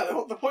probably.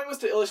 Yeah, the point was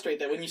to illustrate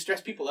that when you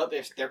stress people out,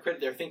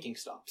 their thinking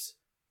stops.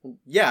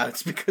 Yeah,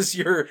 it's because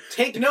you're...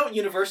 Take note,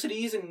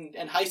 universities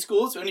and high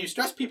schools. When you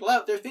stress people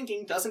out, their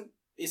thinking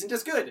isn't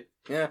as good.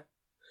 Yeah.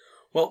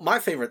 Well, my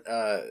favorite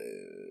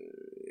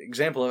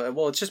example of...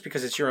 Well, it's just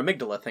because it's your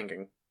amygdala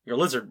thinking. Your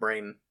lizard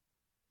brain.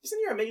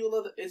 Isn't your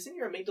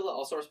amygdala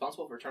also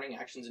responsible for turning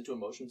actions into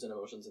emotions and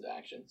emotions into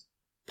actions?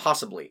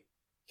 Possibly.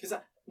 Because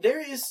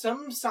there is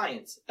some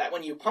science that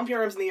when you pump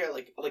your arms in the air,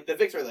 like the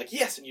victory, like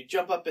yes, and you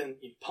jump up and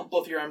you pump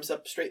both your arms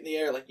up straight in the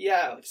air, like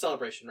yeah, like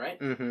celebration, right?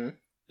 Mm-hmm.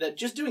 That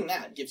just doing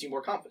that gives you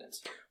more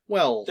confidence.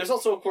 Well... There's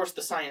also, of course,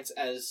 the science,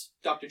 as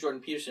Dr.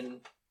 Jordan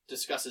Peterson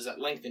discusses at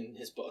length in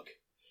his book,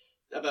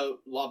 about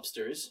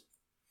lobsters.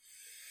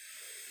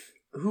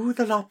 Who are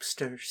the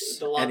lobsters?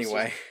 The lobsters.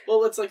 Anyway.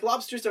 Well, it's like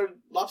lobsters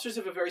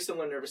have a very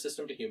similar nervous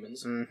system to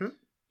humans. Mm-hmm.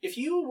 If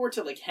you were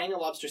to, like, hang a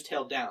lobster's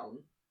tail down,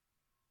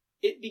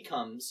 it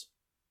becomes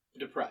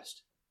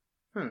depressed.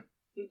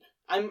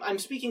 I'm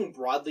speaking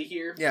broadly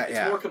here. Yeah,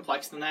 it's more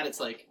complex than that.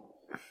 It's like,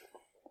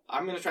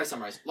 I'm going to try to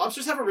summarize.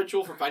 Lobsters have a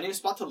ritual for finding a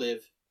spot to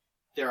live.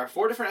 There are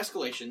 4 different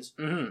escalations.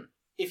 Mm-hmm.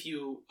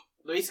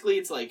 Basically,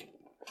 it's like,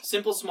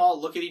 simple, small,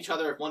 look at each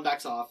other if one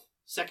backs off.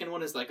 Second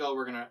one is like, oh,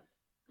 we're going to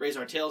raise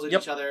our tails at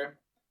each other.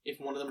 If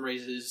one of them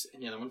raises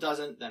and the other one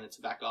doesn't, then it's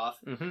a back off.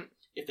 Mm-hmm.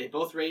 If they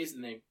both raise,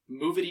 then they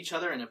move at each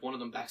other, and if one of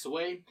them backs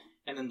away,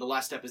 and then the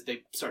last step is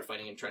they start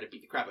fighting and try to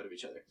beat the crap out of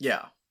each other.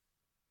 Yeah.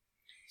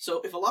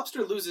 So if a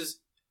lobster loses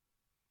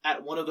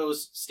at one of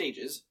those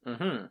stages,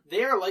 Mm-hmm.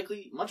 they are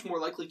much more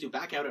likely to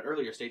back out at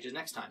earlier stages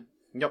next time.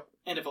 Yep.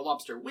 And if a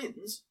lobster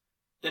wins,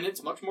 then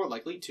it's much more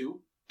likely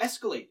to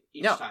escalate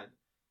each time.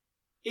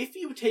 If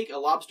you take a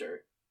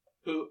lobster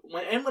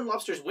when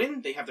lobsters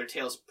win, they have their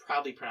tails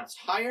proudly pronounced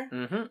higher,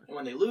 Mm-hmm. and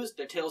when they lose,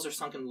 their tails are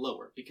sunken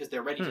lower because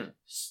they're ready to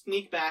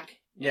sneak back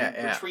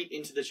and retreat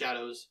into the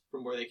shadows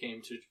from where they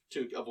came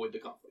to avoid the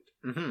conflict.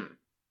 Mm-hmm.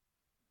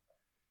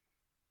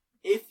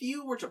 If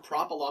you were to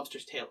prop a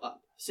lobster's tail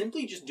up,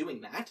 simply just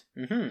doing that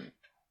Mm-hmm.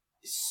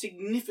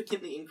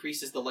 significantly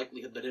increases the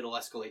likelihood that it'll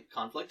escalate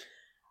conflict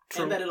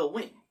True. and that it'll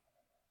win.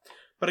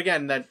 But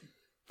again, that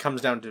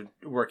comes down to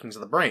workings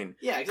of the brain.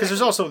 Yeah, exactly. Because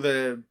there's also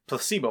the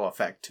placebo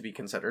effect to be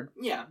considered.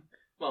 Yeah.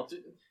 Well,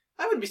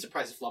 I wouldn't be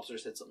surprised if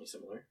lobsters had something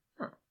similar.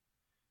 Huh.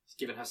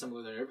 Given how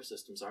similar their nervous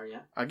systems are,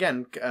 yeah.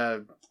 Again,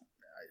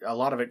 a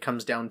lot of it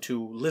comes down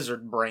to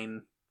lizard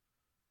brain.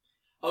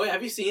 Oh, yeah,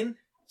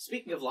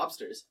 speaking of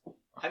lobsters,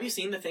 have you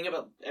seen the thing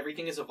about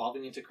everything is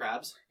evolving into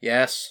crabs?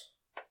 Yes.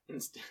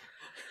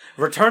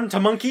 Return to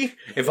monkey,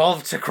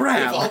 evolve to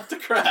crab. Evolve to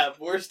crab.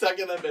 We're stuck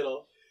in the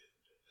middle.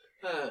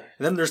 And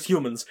then there's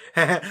humans.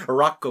 A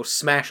rock goes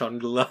smash on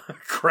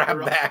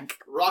crab back.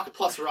 Rock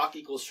plus rock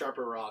equals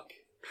sharper rock.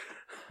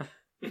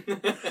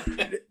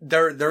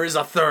 There is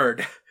a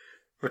third.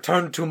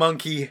 Return to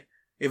monkey,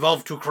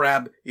 evolve to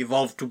crab,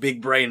 evolve to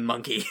big brain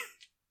monkey.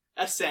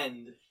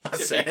 Ascend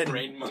to big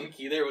brain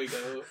monkey. There we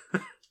go.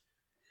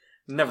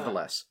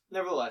 Nevertheless.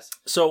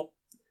 So,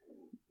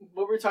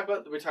 what were we talking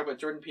about? We were talking about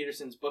Jordan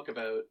Peterson's book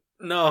about...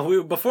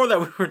 No, before that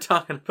we were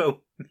talking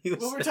about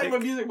music. Well, we were talking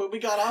about music, but we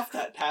got off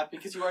that path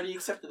because you already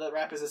accepted that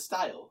rap is a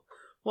style.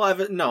 Well,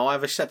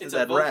 I've accepted it's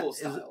that a vocal rap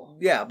style.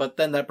 Yeah, but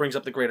then that brings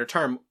up the greater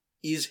term,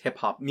 is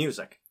hip-hop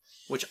music?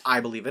 Which I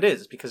believe it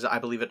is, because I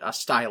believe it a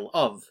style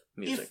of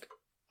music.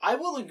 I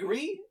will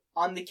agree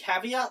on the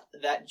caveat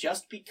that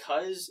just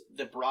because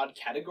the broad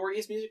category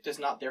is music does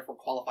not therefore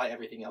qualify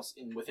everything else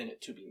within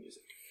it to be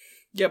music.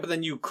 Yeah, but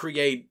then you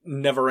create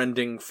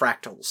never-ending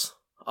fractals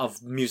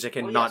of music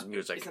and not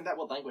music. Isn't that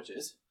what language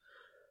is?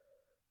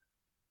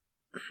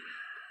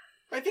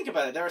 Right, think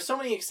about it. There are so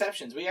many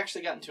exceptions. We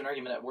actually got into an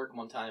argument at work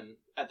one time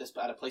at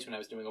a placement I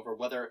was doing over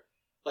whether,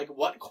 like,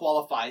 what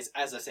qualifies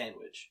as a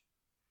sandwich.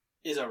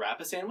 Is a rap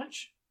a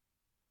sandwich?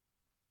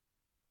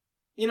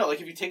 You know,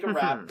 like if you take a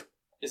rap,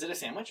 is it a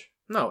sandwich?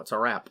 No, it's a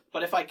rap.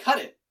 But if I cut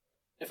it,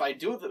 if I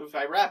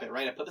wrap it,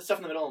 right, I put the stuff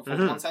in the middle and fold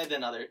one side then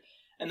another,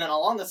 and then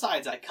along the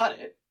sides I cut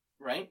it,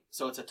 right?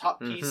 So it's a top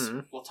piece,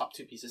 top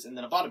 2 pieces, and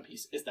then a bottom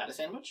piece. Is that a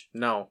sandwich?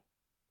 No.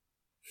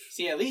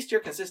 See, at least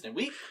you're consistent.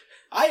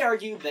 I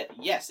argue that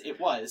yes, it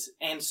was,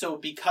 and so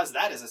because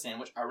that is a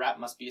sandwich, a wrap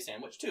must be a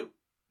sandwich too.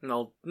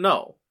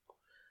 No.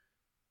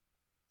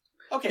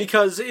 Okay.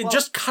 Because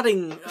just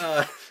cutting,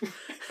 well,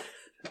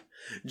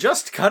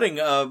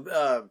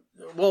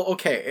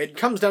 okay, it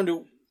comes down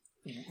to,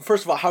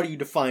 first of all, how do you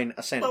define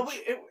a sandwich?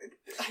 Well,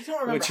 I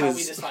don't remember how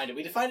we defined it.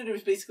 We defined it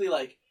as basically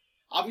like,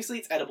 obviously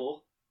it's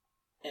edible,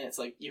 and it's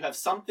like you have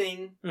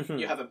something,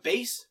 you have a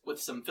base with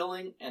some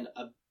filling and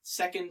a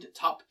second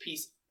top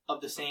piece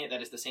of the same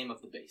that is the same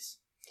of the base.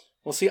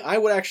 Well, see, I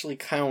would actually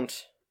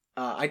count...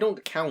 I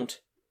don't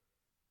count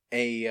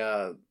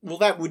a... well,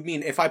 that would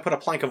mean if I put a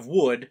plank of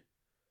wood,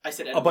 I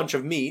said a bunch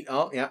of meat...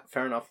 Oh, yeah,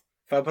 fair enough.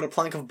 If I put a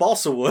plank of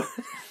balsa wood...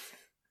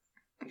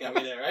 Got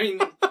me there.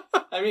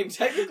 I mean,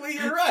 technically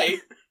you're right.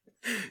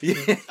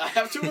 Yeah. I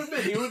have to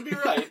admit, you would be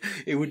right.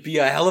 It would be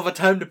a hell of a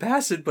time to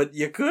pass it, but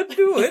you could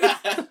do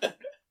it.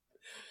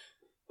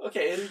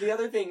 Okay, and the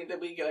other thing that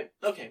we got...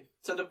 Okay,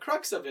 so the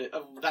crux of it,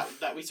 of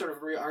that we sort of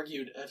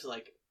argued as,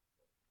 like,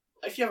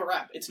 if you have a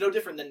wrap, it's no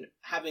different than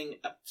having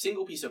a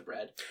single piece of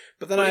bread,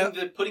 But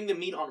then putting the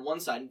meat on one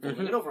side and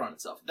folding it over on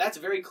itself. That's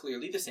very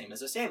clearly the same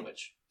as a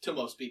sandwich, to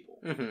most people.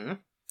 Mm-hmm.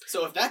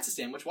 So if that's a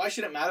sandwich, why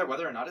should it matter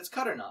whether or not it's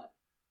cut or not?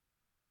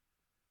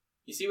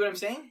 You see what I'm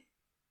saying?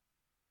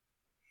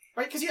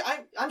 Right? Because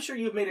I'm sure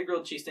you've made a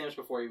grilled cheese sandwich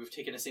before. You've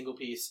taken a single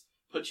piece,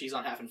 put cheese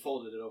on half, and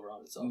folded it over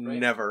on itself, right?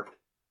 Never.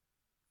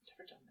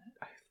 Never done that?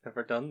 I've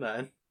never done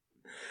that.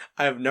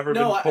 I have never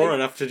been poor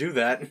enough to do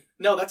that.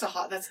 No,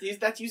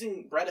 that's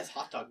using bread as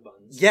hot dog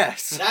buns.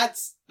 Yes.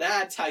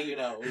 That's how you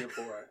know you're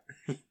poor.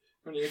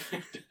 When you,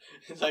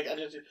 it's like, I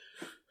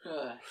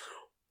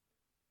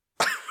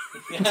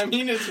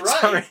mean, it's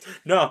right. Sorry.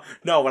 No.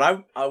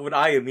 What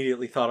I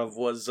immediately thought of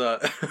was I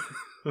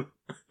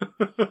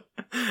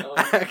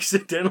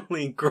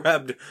accidentally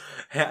grabbed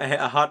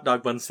a hot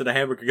dog bun instead of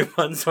hamburger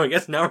bun, so I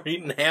guess now we're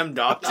eating ham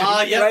dogs.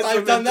 Ah, yep,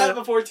 I've done that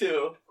before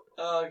too.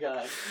 Oh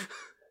god.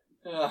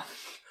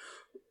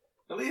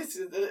 At least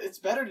it's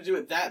better to do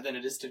it that than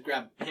it is to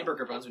grab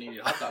hamburger buns when you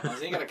eat hot dog buns.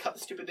 Then you gotta cut the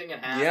stupid thing in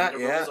half. Yeah,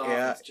 and it rolls off.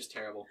 yeah. It's just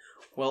terrible.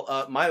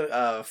 Well,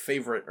 my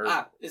favorite...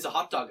 is a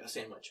hot dog a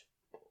sandwich?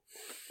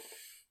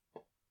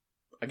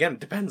 Again, it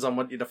depends on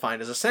what you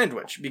define as a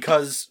sandwich,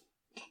 because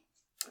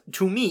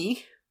to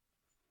me,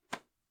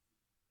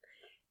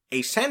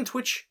 a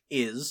sandwich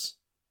is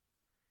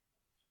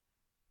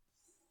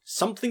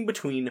something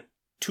between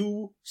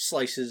two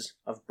slices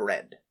of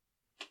bread.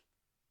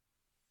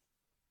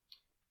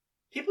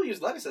 People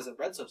use lettuce as a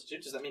bread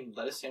substitute. Does that mean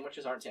lettuce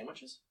sandwiches aren't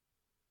sandwiches?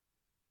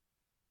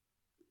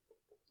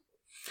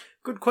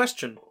 Good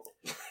question.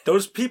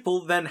 Those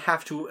people then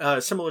have to,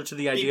 similar to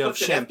the idea of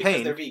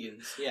champagne. Because they're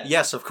vegans. Yes.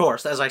 Yes, of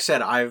course. As I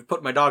said, I've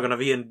put my dog on a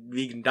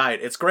vegan diet.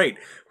 It's great.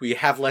 We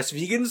have less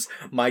vegans,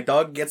 my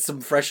dog gets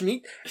some fresh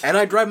meat, and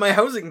I drive my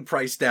housing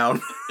price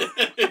down.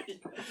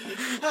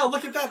 Oh,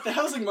 look at that. The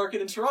housing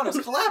market in Toronto's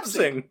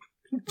collapsing.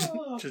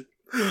 Oh.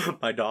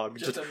 My dog.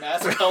 Just a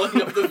mass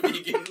culling of the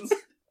vegans.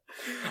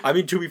 I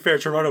mean, to be fair,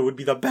 Toronto would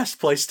be the best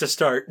place to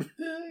start.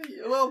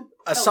 Well,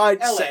 LA.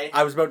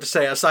 I was about to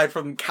say, aside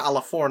from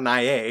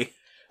California.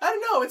 I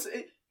don't know.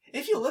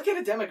 If you look at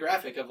a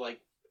demographic of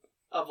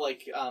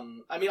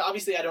I mean,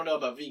 obviously I don't know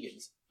about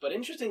vegans, but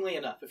interestingly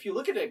enough, if you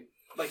look at a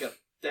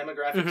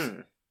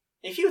demographics,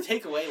 if you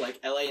take away like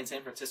LA and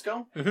San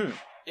Francisco,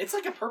 it's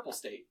like a purple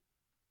state.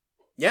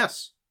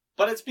 Yes.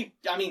 But it's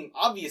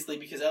obviously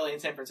because LA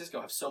and San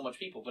Francisco have so much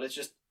people, but it's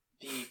just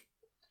the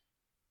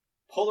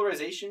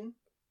polarization.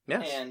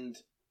 Yes. And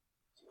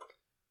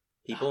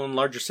people in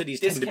larger cities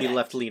tend to be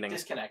left-leaning.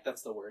 Disconnect,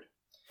 that's the word.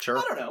 Sure.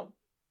 I don't know.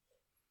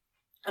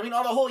 I mean,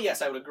 on the whole,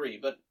 yes, I would agree,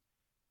 but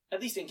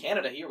at least in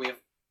Canada here, we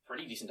have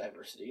pretty decent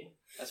diversity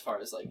as far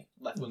as like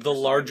left-wing. The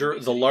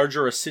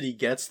larger a city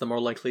gets, the more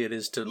likely it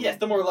is to. Yes,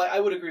 the more I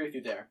would agree with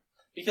you there,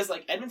 because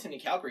like Edmonton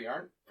and Calgary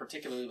aren't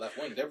particularly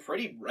left-wing; they're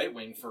pretty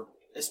right-wing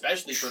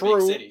especially for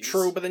big cities.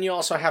 True, but then you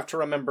also have to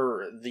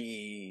remember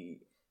the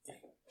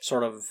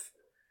sort of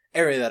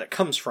area that it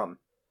comes from.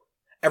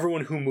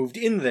 Everyone who moved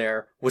in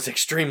there was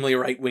extremely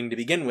right-wing to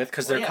begin with,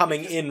 because they're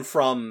coming in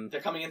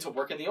to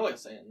work in the oil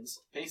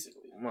sands,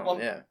 basically. Well,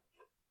 yeah.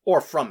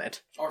 Or from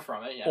it.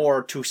 Yeah.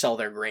 Or to sell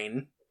their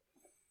grain.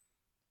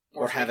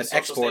 Or have it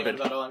exported.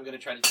 About, I'm going to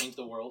try to change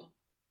the world.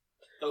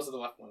 Those are the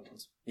left-wing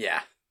ones.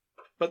 Yeah.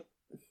 But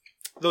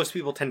those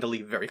people tend to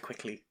leave very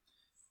quickly.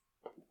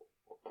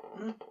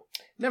 Mm-hmm.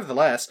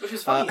 Nevertheless. Which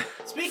is funny.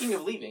 Speaking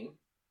of leaving,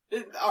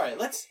 alright,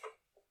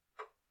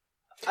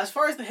 as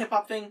far as the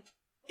hip-hop thing,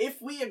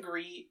 if we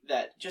agree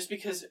that just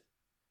because...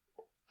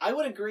 I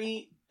would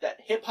agree that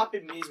hip-hop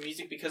is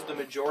music because the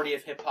majority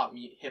of hip-hop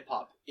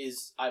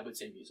is, I would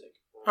say, music.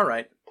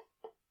 Alright.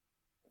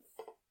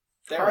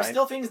 There are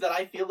still things that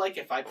I feel like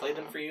if I play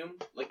them for you,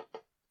 like,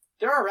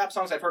 there are rap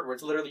songs I've heard where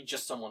it's literally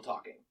just someone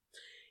talking.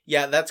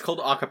 Yeah, that's called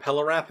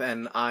acapella rap,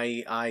 and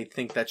I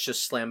think that's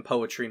just slam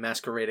poetry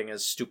masquerading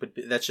as stupid...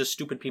 That's just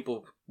stupid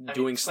people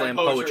doing slam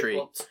poetry.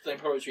 Well, slam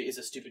poetry is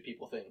a stupid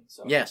people thing,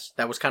 so... Yes,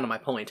 that was kind of my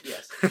point.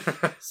 Yes.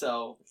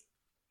 So,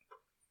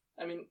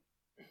 I mean,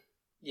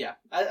 yeah.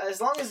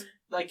 As long as,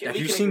 like, have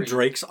you seen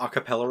Drake's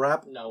acapella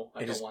rap? No,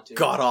 I don't want to. It is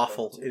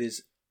god-awful. It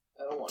is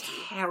I don't want to.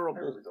 Terrible.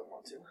 I really don't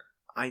want to.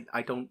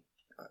 I don't...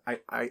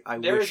 I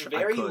there wish is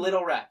very I could.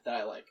 little rap that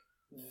I like.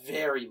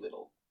 Very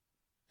little.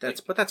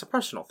 But that's a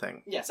personal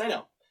thing. Yes, I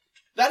know.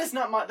 That is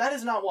not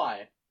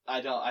why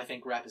I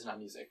think rap is not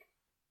music.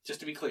 Just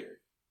to be clear.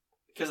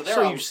 Because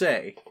you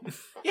say.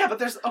 Yeah,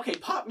 but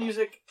pop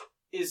music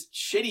is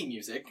shitty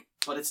music,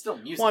 but it's still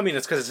music. Well, I mean,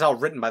 it's because it's all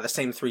written by the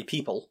same three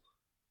people.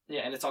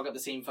 Yeah, and it's all got the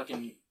same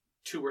fucking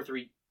 2 or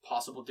 3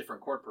 possible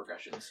different chord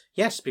progressions.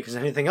 Yes, because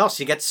anything else,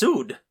 you get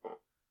sued.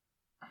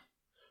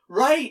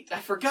 Right! I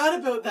forgot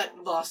about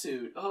that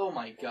lawsuit. Oh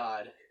my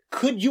god.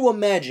 Could you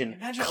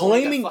imagine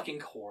owning a fucking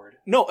chord.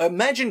 No,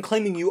 imagine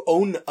claiming you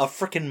own a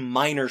frickin'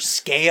 minor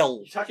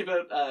scale. You talking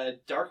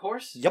about Dark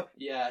Horse? Yep.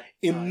 Yeah.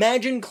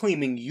 Imagine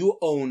claiming you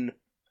own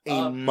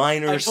a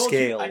minor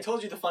scale. I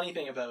told you the funny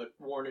thing about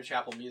Warner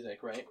Chappell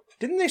Music, right?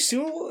 Didn't they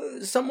sue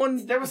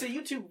someone? There was a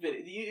YouTube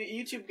video.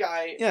 YouTube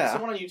guy,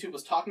 someone on YouTube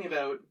was talking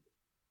about,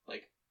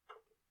 like,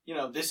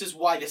 this is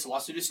why this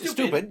lawsuit is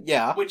stupid.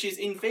 Yeah. Which is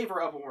in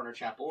favor of Warner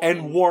Chappell.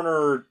 And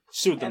Warner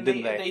sued them,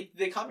 didn't they?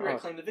 They copyright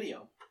claimed the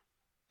video.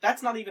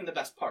 That's not even the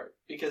best part,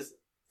 because,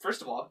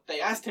 first of all,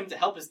 they asked him to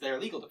help as their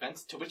legal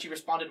defense, to which he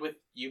responded with,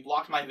 "You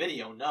blocked my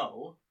video,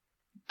 no."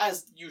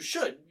 As you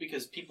should,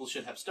 because people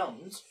should have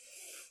stones.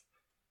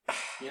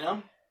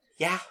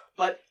 Yeah.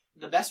 But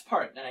the best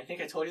part, and I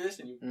think I told you this,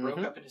 and you broke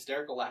up in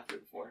hysterical laughter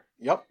before.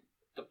 Yep.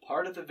 The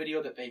part of the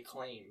video that they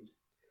claimed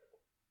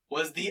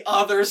was the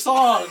other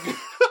song.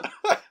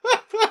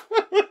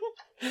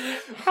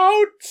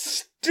 How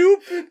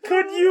stupid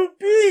could you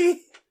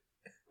be?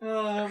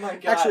 Oh my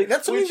god! Actually,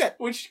 that's something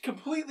which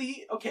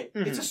completely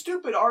It's a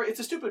stupid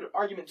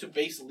argument to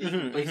base a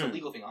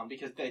legal thing on,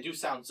 because they do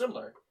sound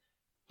similar,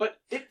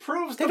 but it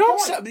proves the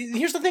point.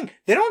 Here's the thing: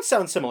 they don't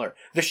sound similar.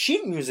 The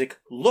sheet music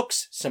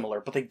looks similar,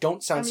 but they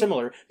don't sound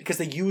similar because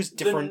they use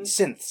different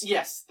synths.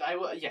 Yes,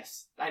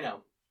 I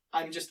know.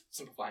 I'm just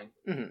simplifying.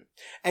 Mm-hmm.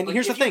 And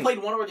here's the thing: if you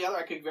played one or the other,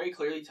 I could very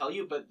clearly tell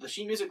you. But the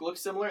sheet music looks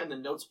similar, and the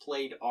notes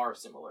played are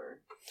similar.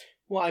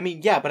 Well, I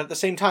mean, yeah, but at the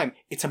same time,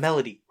 it's a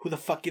melody. Who the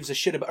fuck gives a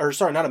shit about... Or,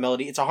 sorry, not a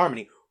melody, it's a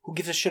harmony. Who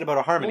gives a shit about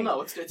a harmony?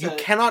 Well, no, you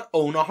cannot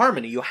own a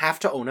harmony. You have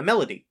to own a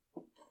melody.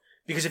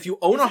 Because if you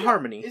own a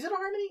harmony... Is it a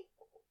harmony?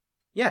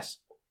 Yes.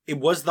 It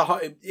was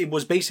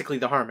basically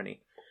the harmony.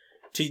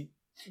 To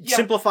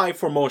simplify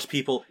for most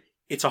people,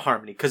 it's a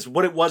harmony. Because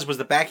what it was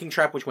the backing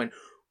track, which went...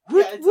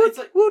 Woot,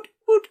 like, woot,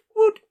 woot,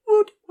 woot,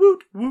 woot,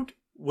 woot,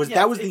 woot.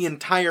 That was the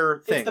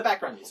entire thing. It's the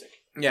background music.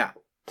 Yeah.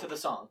 To the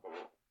song.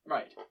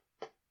 Right.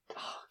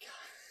 Oh, God.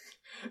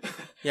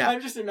 Yeah.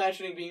 I'm just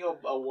imagining being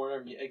a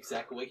Warner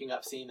exec, waking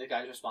up, seeing the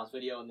guy's response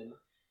video, and then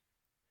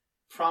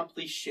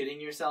promptly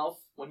shitting yourself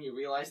when you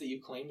realize that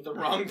you claimed the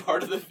wrong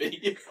part of the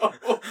video.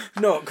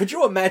 No, could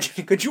you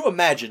imagine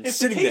if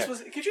sitting there?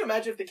 Could you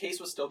imagine if the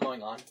case was still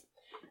going on?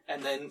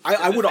 And then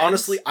I would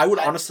honestly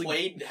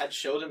had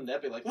showed him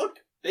that, be like, look,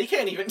 they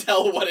can't even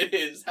tell what it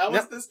is. How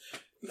is this?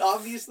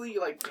 Obviously,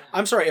 like...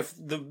 I'm sorry, if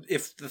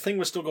the thing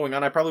was still going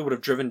on, I probably would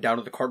have driven down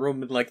to the courtroom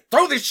and been like,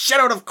 throw this shit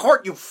out of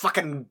court, you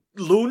fucking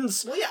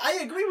loons! Well, yeah, I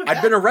agree with that.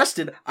 I'd been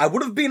arrested. I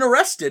would have been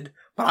arrested,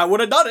 but I would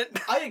have done it.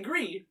 I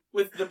agree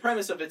with the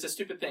premise of it's a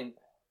stupid thing.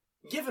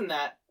 Given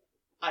that,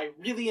 I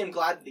really am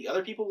glad that the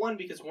other people won,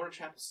 because Warner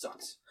Chappell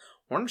sucks.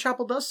 Warner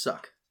Chappell does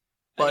suck.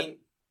 But... I mean,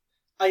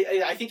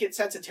 I think it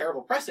sets a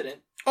terrible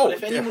precedent. But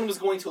if anyone was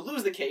going to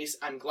lose the case,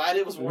 I'm glad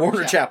it was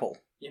Warner Chappell.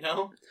 You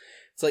know?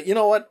 It's like, you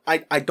know what?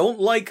 I don't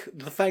like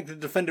the fact that the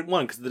defendant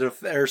won, because the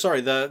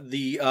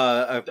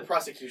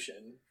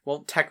prosecution.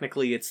 Well,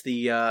 technically, it's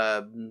the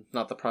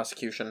not the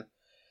prosecution.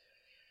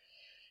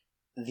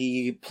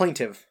 The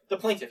plaintiff. The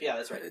plaintiff, yeah,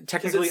 that's right.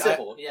 Technically, it's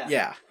civil,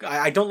 yeah.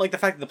 I don't like the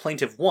fact that the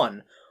plaintiff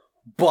won,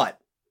 but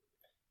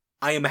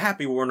I am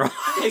happy Warner.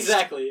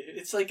 Exactly.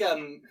 It's like,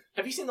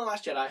 have you seen The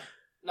Last Jedi?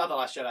 Not The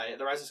Last Jedi,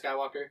 The Rise of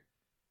Skywalker.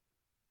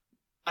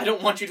 I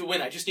don't want you to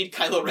win. I just need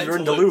Kylo Ren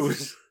to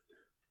lose.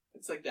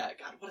 It's like that.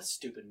 God, what a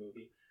stupid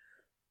movie.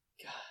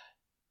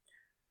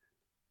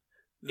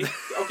 God.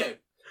 Okay.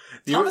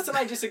 Thomas and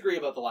I disagree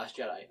about The Last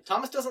Jedi.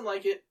 Thomas doesn't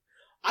like it.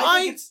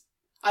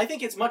 I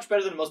think it's much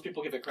better than most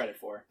people give it credit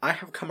for. I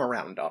have come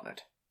around on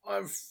it.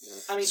 I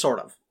mean, sort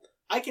of.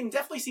 I can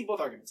definitely see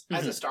both arguments. Mm-hmm.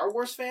 As a Star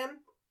Wars fan,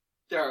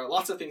 there are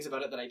lots of things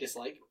about it that I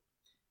dislike.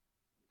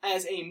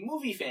 As a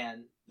movie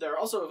fan, there are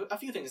also a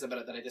few things about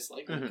it that I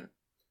dislike. Mm-hmm.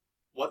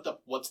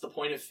 What's the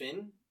point of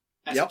Finn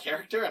as a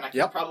character? And I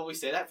can probably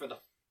say that for the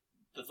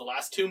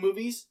last 2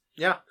 movies.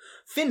 Yeah.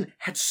 Finn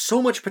had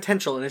so much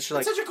potential, and it's just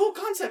like... It's such a cool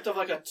concept of,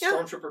 like, a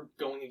stormtrooper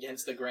going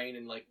against the grain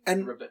and, like...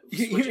 And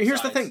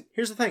here's the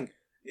thing.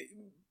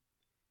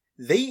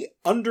 They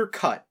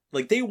undercut.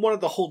 Like, they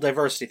wanted the whole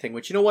diversity thing,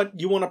 which, you know what?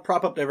 You want to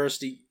prop up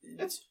diversity...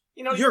 It's,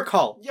 your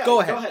call. Yeah,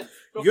 go ahead.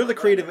 You're the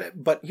creative...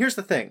 But here's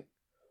the thing.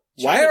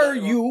 Why are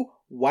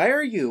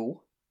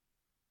you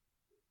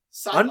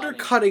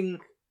undercutting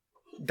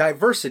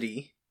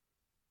diversity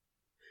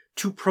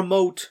to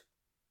promote...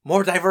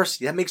 more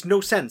diversity? That makes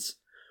no sense.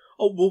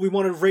 Oh, well, we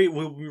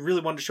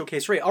really wanted to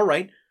showcase Rey. All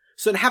right.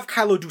 So then have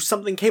Kylo do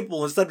something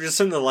capable instead of just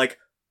sitting there like,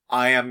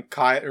 I am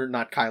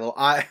not Kylo.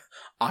 I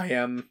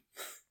am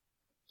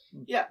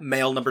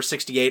male number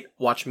 68.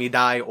 Watch me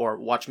die or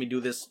watch me do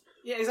this.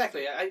 Yeah,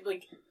 exactly. I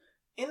like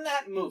in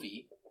that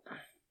movie,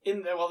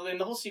 in the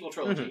whole sequel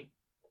trilogy,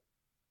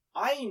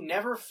 I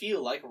never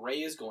feel like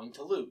Rey is going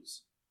to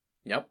lose.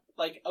 Yep.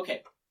 Like,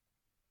 okay.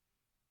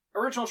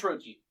 Original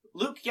trilogy.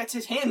 Luke gets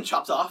his hand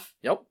chopped off.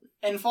 Yep.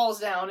 And falls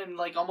down and,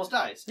 like, almost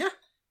dies. Yeah.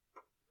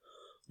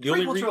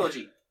 Prequel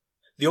trilogy.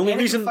 The only Anakin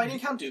reason... fighting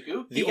Count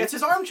Dooku, he gets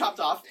his arm chopped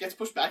off, gets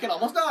pushed back, and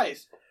almost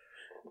dies.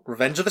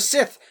 Revenge of the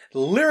Sith.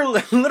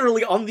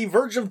 Literally on the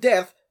verge of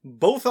death,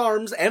 both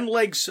arms and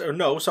legs... Or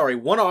no, sorry,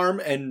 one arm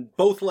and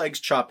both legs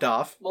chopped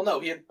off. Well, no,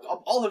 he had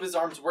all of his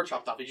arms were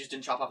chopped off. He just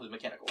didn't chop off his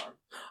mechanical arm.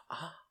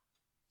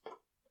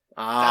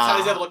 That's how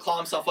he's able to claw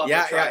himself up.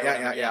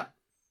 Yeah.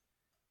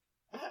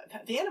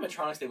 The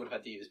animatronics they would have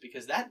had to use,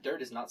 because that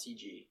dirt is not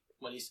CG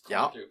when he's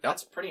clawing through.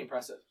 That's pretty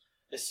impressive,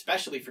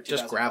 especially for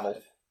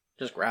 2005.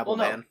 Just gravel,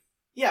 man.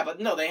 Yeah, but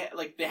no, they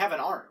have an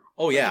arm.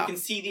 Oh yeah, you can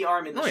see the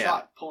arm in the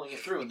shot pulling it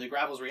through, and the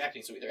gravel's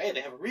reacting. So either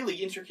they have really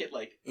intricate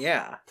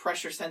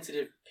pressure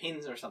sensitive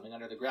pins or something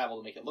under the gravel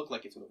to make it look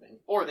like it's moving,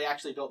 or they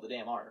actually built the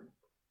damn arm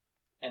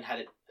and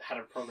had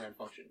a program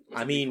function.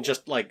 I mean, cool.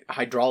 Just like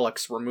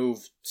hydraulics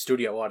remove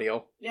studio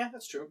audio. Yeah,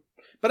 that's true.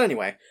 But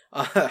anyway,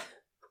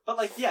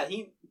 but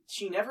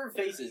she never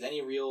faces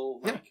any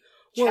real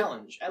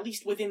challenge, at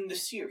least within the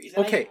series.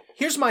 And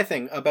here's my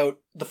thing about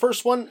the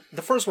first one.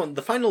 The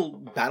final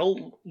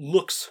battle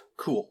looks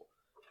cool.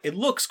 It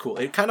looks cool.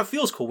 It kind of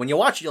feels cool. When you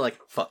watch it, you're like,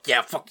 fuck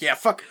yeah, fuck yeah,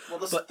 fuck. Well,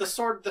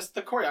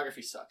 the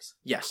choreography sucks.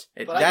 Yes.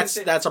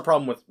 That's a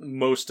problem with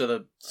most of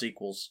the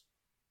sequels.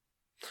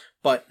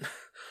 But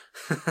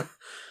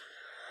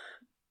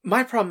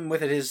my problem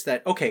with it is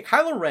that,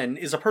 Kylo Ren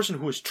is a person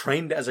who is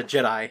trained as a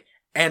Jedi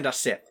and a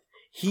Sith.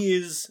 He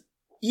is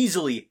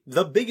easily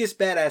the biggest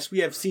badass we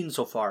have seen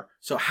so far.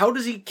 So how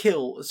does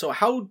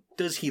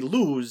he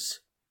lose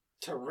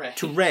to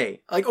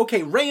Rey?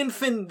 Rey and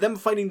Finn, them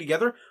fighting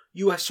together,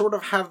 you sort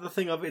of have the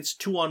thing of it's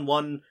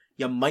 2-on-1.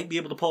 You might be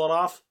able to pull it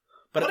off,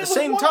 but at the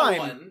same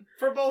time,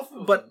 for both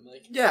of them.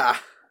 Yeah,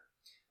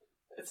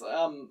 it's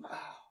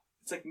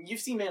like you've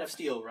seen Man of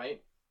Steel,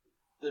 right?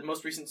 The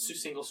most recent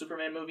single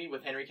Superman movie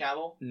with Henry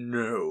Cavill.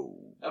 No.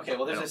 Okay,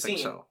 well, there's a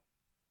scene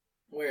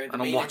where I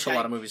don't watch a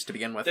lot of movies to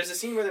begin with. There's a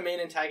scene where the main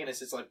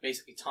antagonist is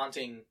basically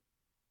taunting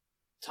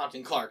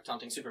Clark,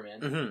 taunting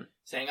Superman,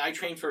 saying, "I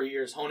trained for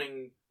years,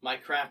 honing my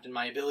craft and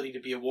my ability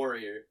to be a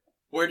warrior.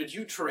 Where did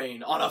you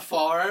train? On a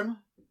farm?"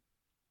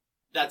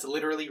 That's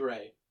literally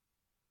Rey.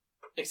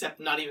 Except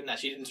not even that.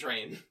 She didn't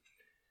train.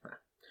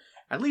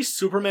 At least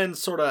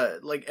Superman's sort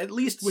of, at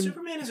least when...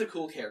 Superman is a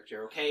cool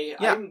character, okay?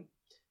 Yeah.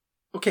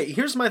 Okay,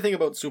 here's my thing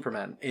about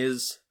Superman,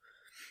 is...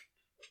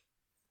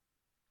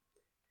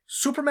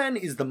 Superman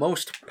is the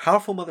most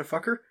powerful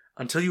motherfucker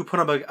until you put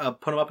him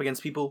up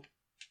against people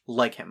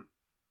like him.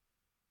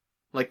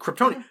 Like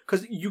Kryptonian.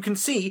 Because you can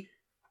see...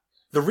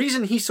 The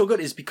reason he's so good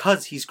is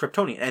because he's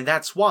Kryptonian, and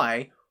that's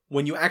why,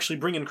 when you actually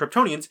bring in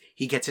Kryptonians,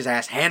 he gets his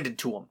ass handed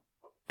to him.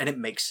 And it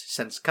makes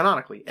sense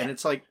canonically. And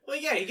it's like... Well,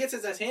 yeah, he gets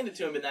his ass handed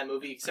to him in that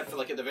movie, except for,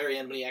 at the very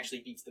end when he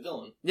actually beats the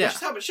villain. Yeah. Which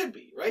is how it should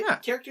be, right? Yeah.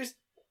 Characters...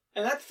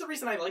 And that's the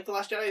reason I like The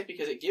Last Jedi, is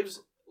because it gives...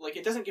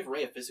 it doesn't give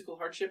Rey a physical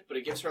hardship, but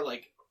it gives her,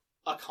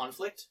 a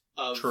conflict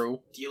of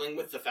dealing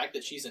with the fact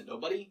that she's a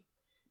nobody,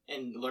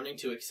 and learning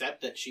to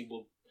accept that she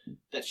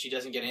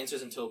doesn't get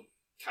answers until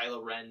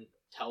Kylo Ren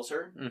tells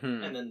her,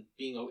 and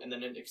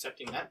then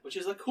accepting that, which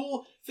is a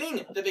cool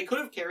thing that they could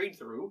have carried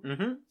through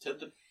to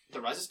the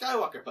Rise of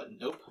Skywalker, but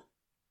nope.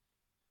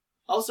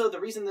 Also, the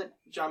reason that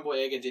John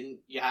Boyega didn't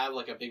have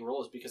a big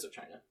role is because of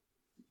China.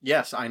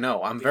 Yes, I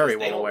know. I'm very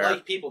well aware. They don't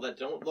like people that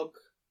don't look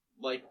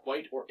like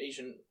white or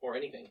Asian or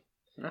anything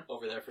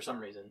over there for some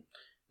reason.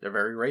 They're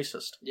very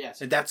racist.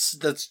 Yes. And that's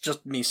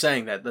just me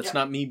saying that. That's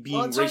not me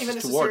being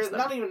racist towards them.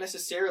 Not even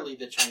necessarily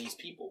the Chinese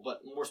people,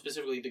 but more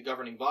specifically the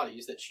governing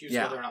bodies that choose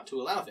whether or not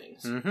to allow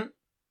things. Mm-hmm.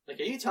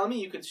 Are you telling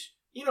me you could...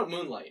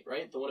 Moonlight,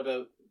 right? The one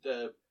about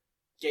the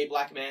gay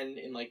black men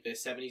in, the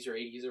 70s or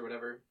 80s or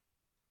whatever?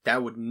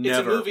 That would never...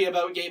 It's a movie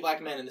about gay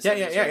black men in the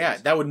 70s. Yeah.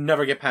 That would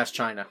never get past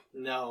China.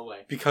 No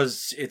way.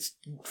 Because it's...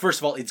 First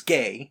of all, it's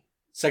gay.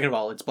 Second of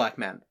all, it's black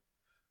men.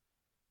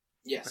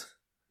 Yes.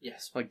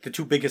 The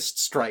two biggest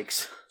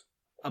strikes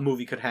a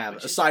movie could have,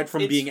 aside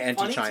from being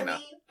anti-China. It's funny to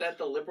me that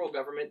the Liberal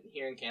government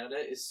here in Canada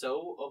is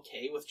so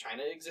okay with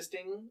China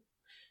existing.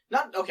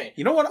 Not okay.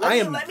 You know what?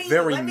 Let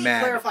me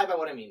mad. Clarify by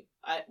what I mean.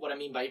 What I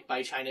mean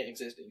by China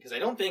existing, because I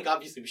don't think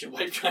obviously we should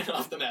wipe China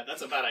off the map.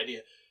 That's a bad idea.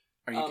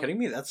 Are you kidding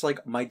me? That's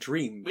my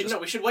dream.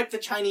 We should wipe the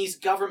Chinese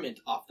government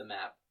off the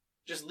map.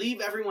 Just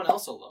leave everyone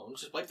else alone.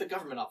 Just wipe the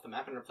government off the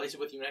map and replace it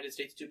with the United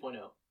States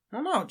 2.0.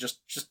 No.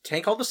 Just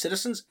take all the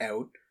citizens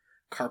out.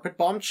 Carpet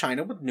bomb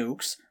China with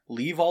nukes.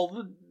 Leave all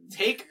the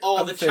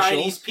the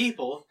Chinese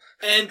people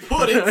and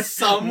put it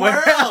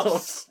somewhere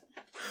else.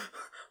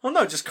 Well,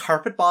 no, just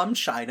carpet bomb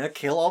China,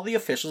 kill all the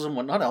officials and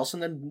whatnot else,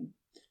 and then,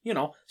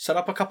 set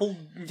up a couple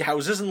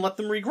houses and let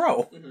them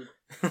regrow.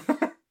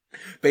 Mm-hmm.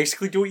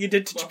 Basically do what you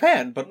did to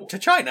Japan, but to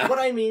China. What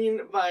I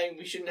mean by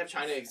we shouldn't have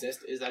China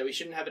exist is that we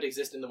shouldn't have it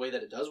exist in the way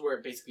that it does, where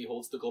it basically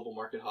holds the global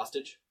market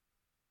hostage.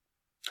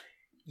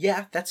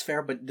 Yeah, that's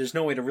fair, but there's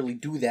no way to really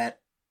do that.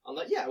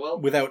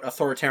 Without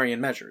authoritarian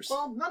measures.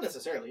 Well, not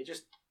necessarily.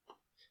 Just,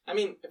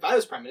 if I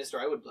was Prime Minister,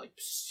 I would,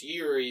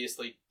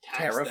 seriously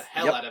tax the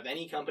hell out of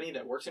any company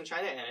that works in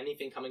China and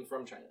anything coming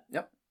from China.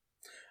 Yep.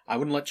 I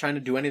wouldn't let China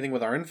do anything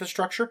with our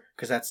infrastructure,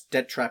 because that's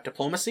debt trap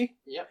diplomacy.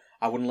 Yep.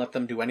 I wouldn't let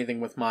them do anything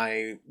with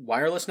my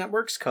wireless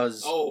networks,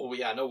 because... Oh,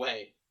 yeah, no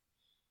way.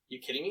 You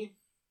kidding me?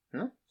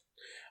 Hmm?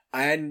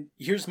 And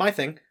here's my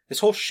thing. This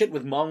whole shit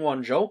with Meng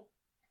Wanzhou,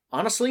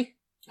 honestly...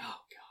 Oh,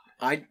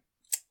 God.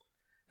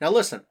 Now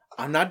listen,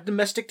 I'm not a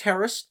domestic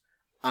terrorist.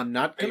 I'm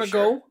not gonna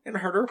go and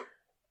hurt her.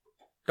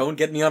 Don't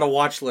get me on a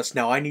watch list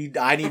now. I need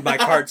my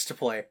cards to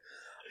play.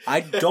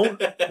 I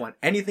don't want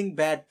anything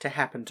bad to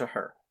happen to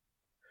her.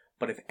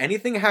 But if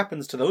anything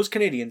happens to those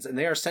Canadians and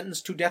they are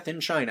sentenced to death in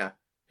China...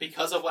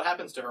 Because of what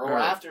happens to her, or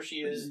after she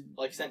is,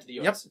 sent to the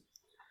U.S. Yep.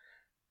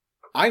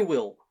 I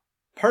will,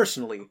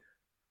 personally,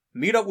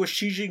 meet up with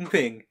Xi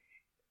Jinping,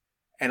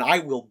 and I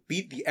will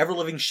beat the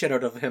ever-living shit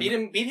out of him.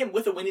 Beat him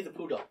with a Winnie the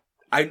Pooh doll.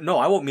 I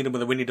won't meet him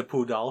with a Winnie the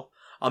Pooh doll.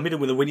 I'll meet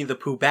him with a Winnie the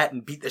Pooh bat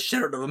and beat the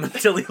shit out of him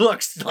until he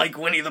looks like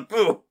Winnie the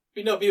Pooh.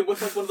 No, beat him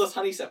with one of those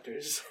honey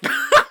scepters.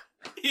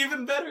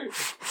 Even better.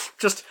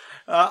 Just,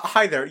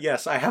 hi there,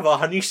 yes, I have a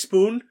honey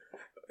spoon.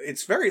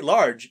 It's very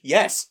large.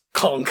 Yes.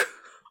 Conk.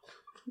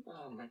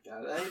 Oh my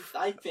God,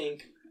 I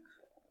think...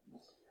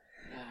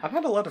 I've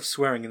had a lot of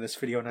swearing in this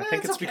video, and I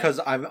think it's because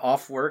I'm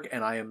off work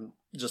and I am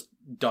just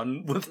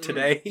done with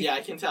today. Yeah,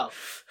 I can tell.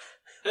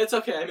 It's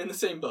okay, I'm in the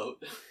same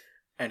boat.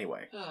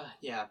 Anyway.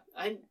 Yeah,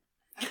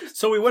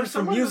 So we went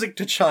from music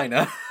to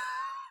China.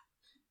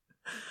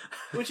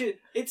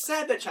 It's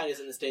sad that China's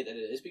in the state that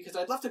it is, because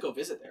I'd love to go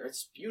visit there.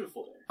 It's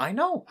beautiful there. I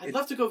know. I'd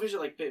love to go visit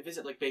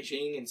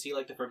Beijing and see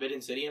the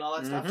Forbidden City and all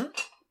that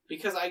stuff,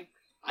 because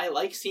I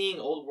like seeing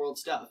old world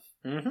stuff.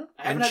 Mm-hmm.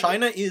 And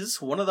China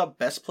is one of the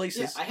best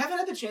places. Yeah, I haven't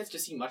had the chance to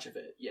see much of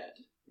it yet.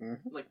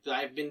 Mm-hmm.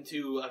 I've been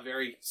to a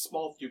very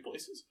small few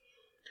places.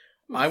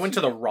 I went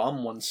to the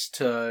ROM once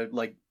to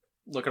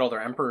look at all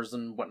their emperors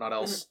and whatnot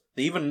else. Mm-hmm.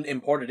 They even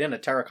imported in a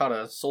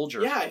terracotta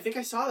soldier. Yeah, I think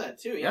I saw that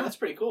too. Yeah, that's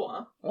pretty cool,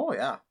 huh? Oh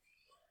yeah.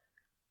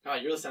 Oh,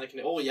 you're listening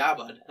to oh yeah,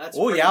 bud. That's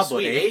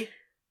sweet, eh?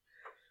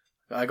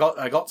 I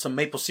got some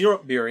maple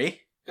syrup beer, eh?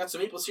 Got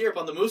some maple syrup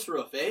on the moose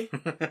roof, eh?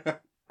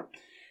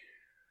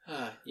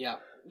 Yeah.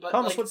 But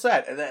Thomas, what's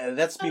that?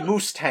 That's me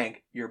moose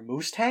tank. Your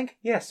moose tank?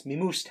 Yes, me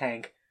moose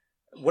tank.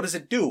 What does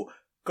it do?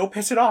 Go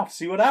piss it off.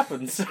 See what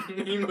happens.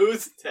 Me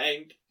moose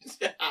tank.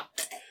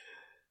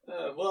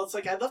 Well, it's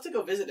I'd love to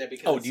go visit there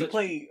because do you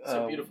play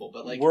so beautiful,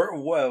 but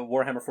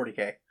Warhammer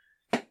 40k?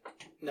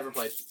 Never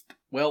played.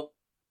 Well,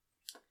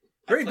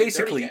 very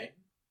basically,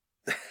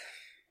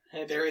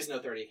 30K. There is no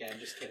 30k. I'm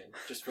just kidding.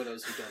 Just for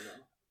those who don't know.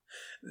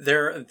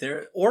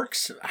 Their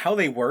orcs, how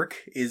they work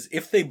is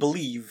if they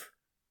believe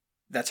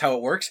that's how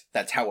it works,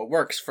 that's how it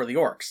works for the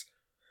orcs.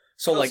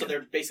 So so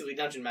they're basically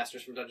dungeon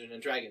masters from Dungeons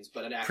and Dragons,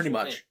 but an actual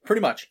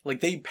pretty much.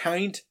 They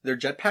paint their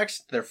jetpacks,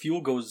 their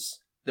fuel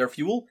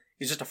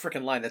is just a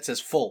freaking line that says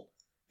full.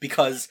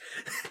 Because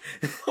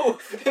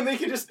and they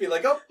can just be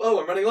like, oh,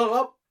 I'm running low.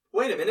 Oh,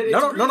 wait a minute.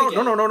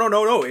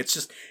 No. It's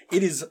just,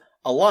 it is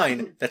a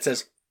line that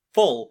says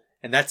full,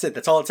 and that's it.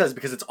 That's all it says,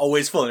 because it's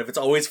always full. And if it's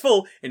always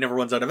full, it never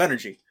runs out of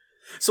energy.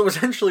 So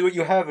essentially what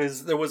you have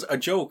is, there was a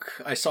joke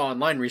I saw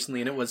online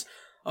recently, and it was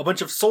a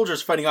bunch of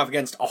soldiers fighting off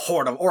against a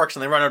horde of orcs,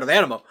 and they run out of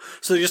ammo.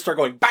 So they just start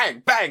going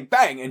bang, bang,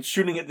 bang, and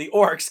shooting at the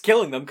orcs,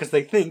 killing them, because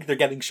they think they're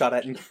getting shot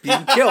at and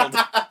being killed.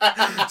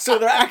 So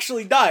they're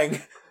actually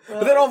dying.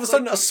 But then all of a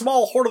sudden, a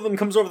small horde of them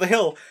comes over the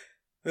hill.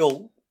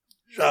 They'll,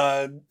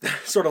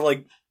 sort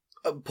of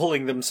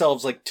pulling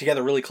themselves,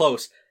 together really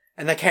close.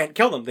 And they can't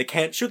kill them. They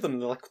can't shoot them.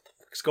 They're like, what the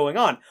fuck's going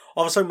on?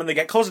 All of a sudden, when they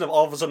get close enough,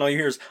 all of a sudden all you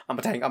hear is, I'm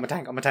a tank, I'm a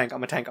tank, I'm a tank,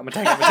 I'm a tank, I'm a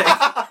tank, I'm a tank.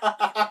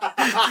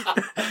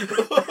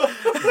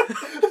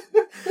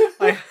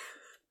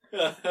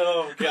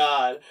 Oh,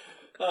 God.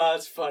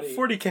 That's funny.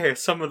 40k is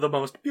some of the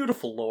most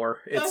beautiful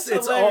lore. It's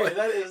all.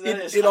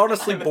 It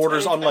honestly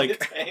borders on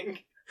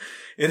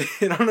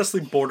It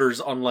honestly borders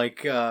on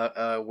what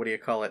do you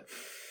call it?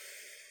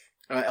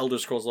 Elder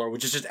Scrolls lore,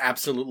 which is just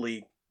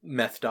absolutely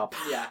methed up.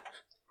 Yeah.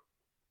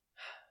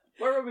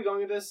 Where were we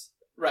going with this?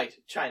 Right,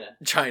 China.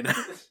 China.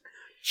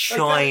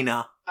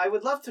 I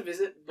would love to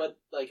visit, but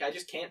I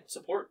just can't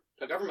support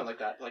a government like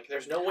that.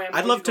 There's no way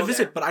I'd love to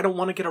visit, but I don't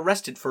want to get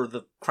arrested for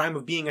the crime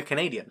of being a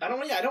Canadian. I don't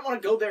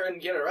want to go there and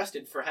get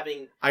arrested for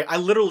having I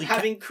literally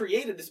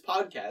created this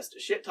podcast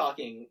shit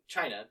talking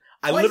China.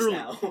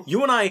 Now.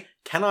 You and I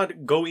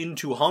cannot go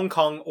into Hong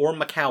Kong or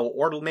Macau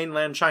or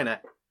mainland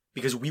China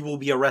because we will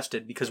be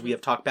arrested because we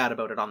have talked bad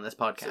about it on this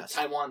podcast.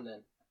 So Taiwan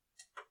then.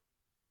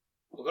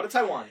 We'll go to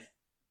Taiwan.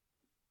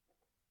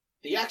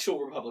 The actual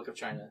Republic of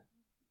China.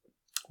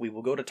 We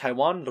will go to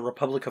Taiwan, the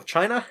Republic of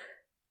China.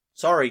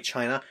 Sorry,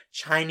 China.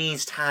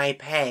 Chinese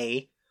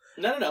Taipei.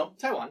 No.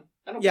 Taiwan.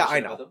 I don't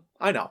I know. Them.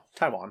 I know.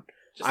 Taiwan.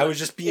 I was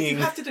just being... If you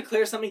have to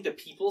declare something to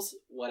peoples,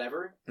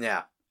 whatever.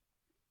 Yeah.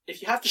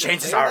 If you have to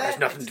chances are it has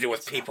nothing to do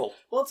with people.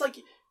 Well, it's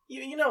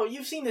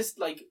you've seen this,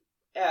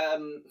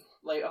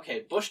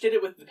 okay, Bush did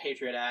it with the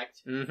Patriot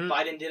Act. Mm-hmm.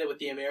 Biden did it with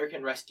the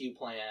American Rescue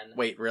Plan.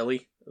 Wait,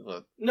 really?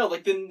 No,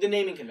 the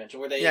naming convention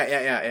where they...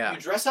 Yeah. You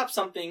dress up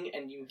something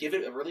and you give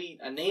it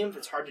a name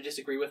that's hard to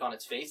disagree with on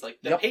its face.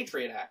 The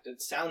Patriot Act.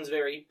 It sounds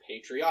very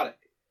patriotic.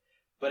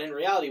 But in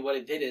reality, what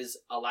it did is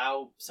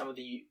allow some of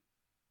the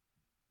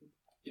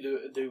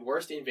the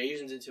worst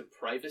invasions into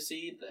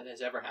privacy that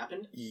has ever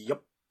happened.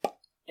 Yep.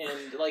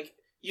 And, like,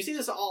 you see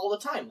this all the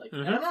time. Like,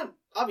 Mhm. and I'm not,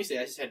 obviously,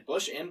 I said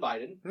Bush and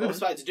Biden, both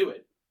sides do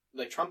it.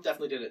 Like, Trump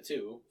definitely did it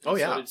too. Oh,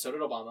 yeah. So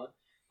did Obama.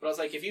 But I was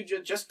like, if you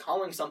just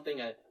calling something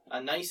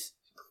a nice,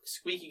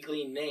 squeaky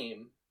clean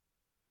name,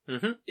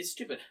 it's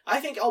stupid. I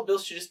think all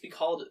bills should just be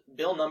called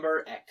Bill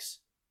Number X.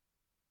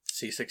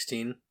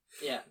 C-16.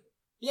 Yeah.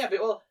 Yeah, but,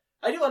 well,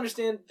 I do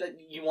understand that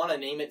you want to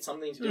name it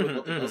something to do with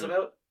what the bill's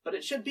about, but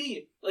it should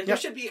be, like, there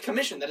should be a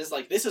commission that is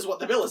like, this is what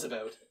the bill is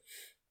about.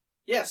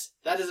 Yes,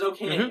 that is an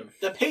okay name.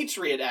 The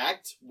Patriot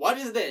Act, what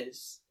is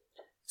this?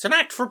 It's an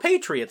act for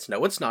patriots.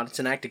 No, it's not. It's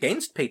an act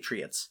against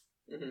patriots.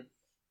 Mm-hmm.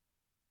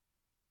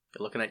 You're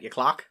looking at your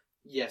clock?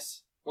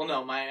 Yes. Well,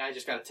 no, I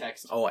just got a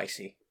text. Oh, I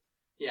see.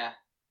 Yeah.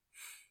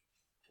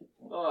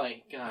 Oh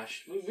my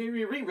gosh. We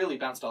really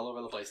bounced all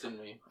over the place,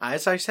 didn't we?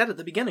 As I said at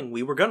the beginning,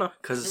 we were gonna,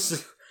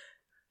 because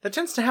that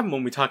tends to happen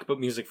when we talk about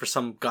music for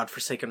some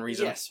godforsaken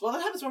reason. Yes, well,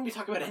 that happens when we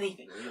talk about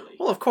anything, really.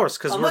 Well, of course,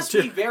 because unless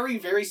we very,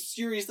 very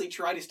seriously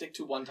try to stick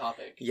to one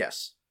topic.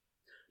 Yes.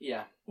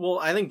 Yeah. Well,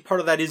 I think part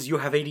of that is you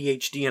have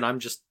ADHD and I'm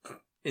just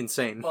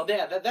insane. Well,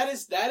 yeah, that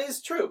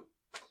is true.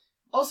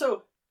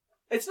 Also,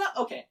 it's not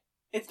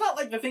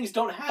like the things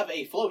don't have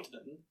a flow to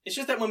them. It's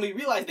just that when we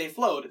realize they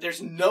flowed,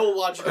 there's no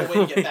logical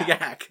way to get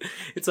back.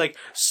 It's like,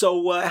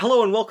 so,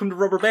 hello and welcome to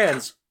Rubber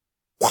Bands.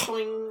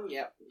 Swing,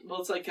 yeah.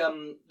 Well, it's like,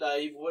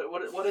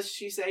 what does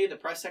she say? The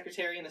press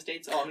secretary in the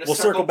States? Oh, I'm going to We'll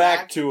circle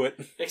back to it.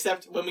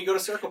 Except when we go to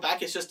circle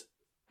back, it's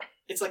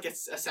like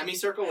it's a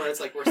semicircle where it's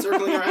like we're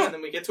circling around and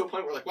then we get to a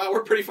point where we're like, wow,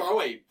 we're pretty far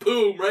away.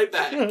 Boom, right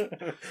back.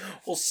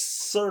 We'll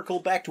circle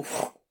back to...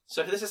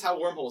 So this is how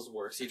wormholes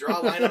works. You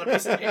draw a line on a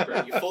piece of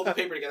paper, you fold the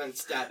paper together and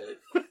stab it.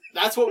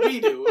 That's what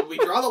we do. We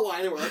draw the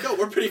line and we're like, oh,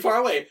 we're pretty far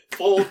away.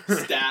 Fold,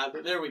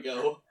 stab. There we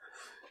go.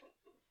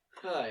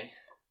 Hi.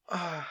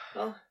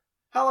 Well,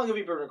 how long have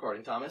you been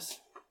recording, Thomas?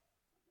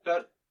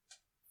 About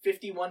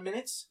 51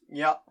 minutes?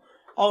 Yeah.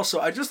 Also,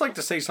 I'd just like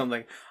to say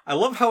something. I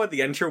love how at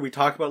the end here we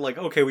talk about, like,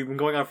 okay, we've been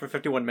going on for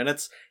 51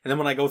 minutes, and then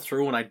when I go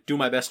through and I do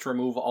my best to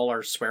remove all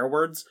our swear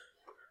words,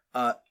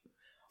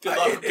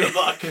 Good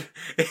luck.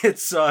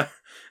 It's,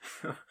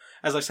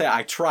 as I say,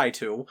 I try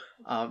to.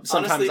 Sometimes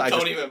honestly, I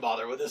don't even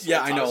bother with this.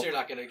 Yeah, I know. You're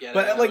not going to get it.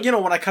 But, like, you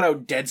know, when I cut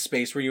out dead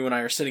space where you and I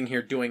are sitting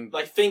here doing...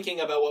 like, thinking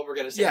about what we're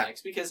going to say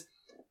next. Because,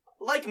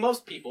 like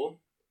most people,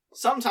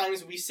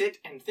 sometimes we sit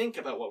and think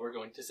about what we're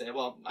going to say.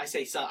 Well, I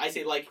say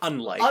like...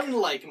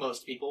 Unlike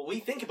most people, we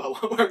think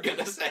about what we're going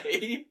to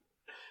say.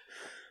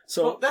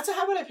 So well, that's a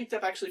habit I picked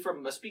up, actually,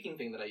 from a speaking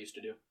thing that I used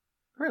to do.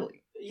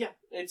 Really? Yeah,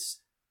 it's...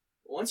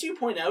 Once you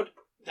point out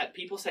that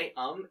people say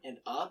and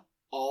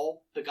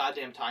all the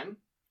goddamn time,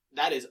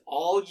 that is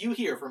all you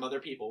hear from other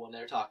people when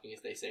they're talking,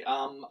 is they say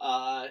and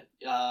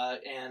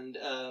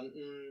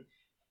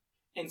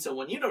so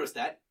when you notice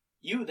that,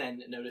 you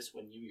then notice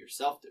when you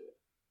yourself do it.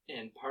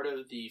 And part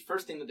of the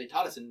first thing that they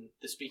taught us in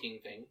the speaking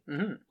thing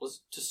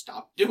was to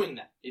stop doing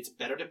that. It's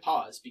better to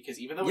pause, because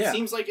even though it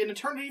seems like an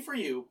eternity for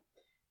you,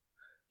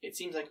 it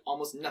seems like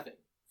almost nothing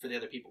for the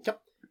other people.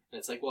 Yep. And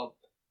it's like, well,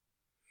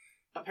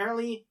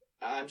 apparently,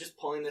 I'm just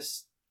pulling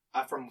this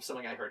from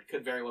something I heard.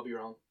 Could very well be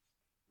wrong.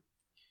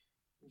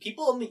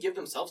 People only give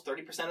themselves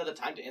 30% of the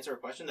time to answer a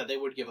question that they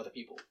would give other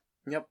people.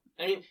 Yep.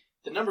 I mean,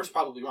 the number's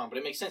probably wrong, but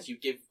it makes sense. You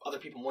give other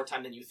people more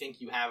time than you think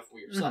you have for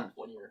yourself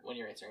when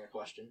you're answering a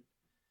question.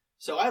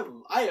 So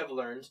I have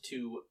learned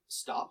to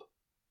stop,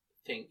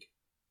 think,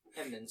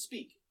 and then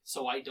speak.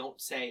 So I don't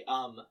say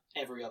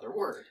every other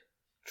word.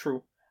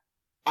 True.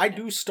 I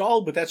do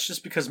stall, but that's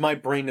just because my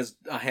brain is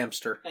a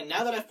hamster. And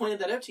now that I've pointed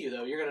that out to you,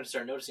 though, you're going to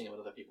start noticing it with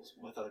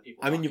other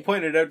people. I mean, you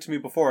pointed it out to me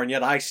before, and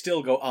yet I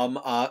still go,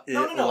 No,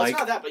 it's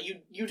not that, but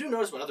you do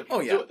notice when other people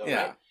do it, though,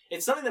 right?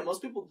 It's something that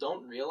most people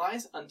don't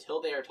realize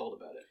until they are told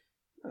about it.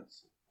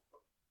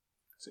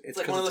 It's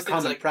like one of those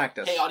things like,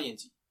 practice. Hey,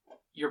 audience,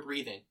 you're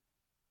breathing.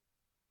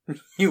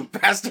 You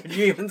bastard,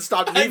 you even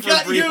stopped me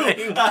from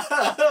breathing.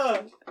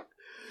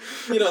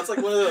 You know, it's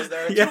like one of those.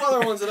 There are two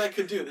other ones that I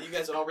could do that you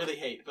guys would all really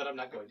hate, but I'm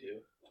not going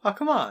to. Oh,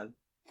 come on.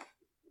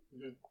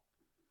 Mm-hmm.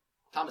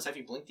 Thomas, have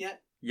you blinked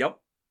yet? Yep.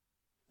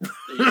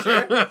 Are you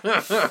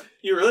sure?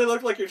 You really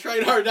look like you're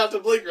trying hard not to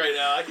blink right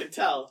now. I can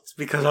tell. It's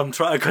because I'm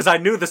trying. Because I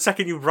knew the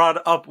second you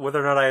brought up whether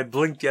or not I had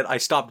blinked yet, I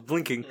stopped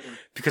blinking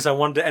because I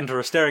wanted to enter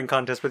a staring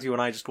contest with you,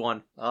 and I just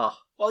won. Ugh.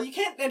 Well, you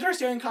can't enter a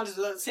staring contest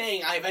without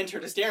saying I've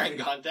entered a staring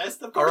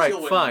contest. Of course,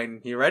 you'll win. All right,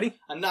 fine. You ready?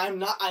 I am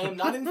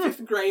not in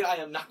 5th grade. I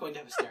am not going to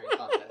have a staring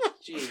contest.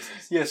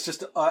 Jesus. Yes,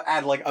 just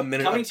add like a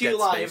minute. Coming of to you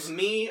live, space.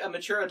 Me, a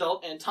mature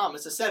adult, and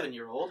Thomas, a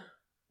 7-year-old.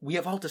 We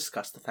have all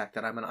discussed the fact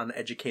that I'm an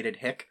uneducated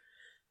hick.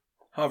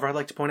 However, I'd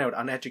like to point out,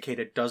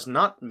 uneducated does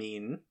not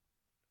mean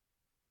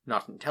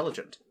not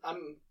intelligent.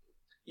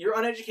 You're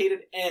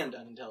uneducated and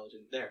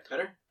unintelligent. There,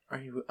 better? Are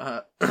you,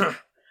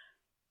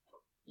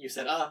 You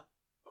said,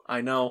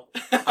 I know.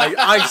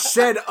 I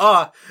said,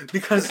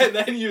 because... And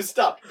then you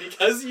stopped,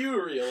 because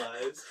you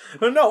realized.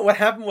 No, what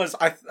happened was,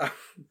 I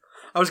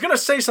was gonna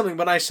say something,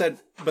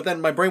 but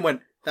then my brain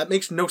went, that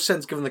makes no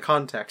sense given the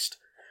context.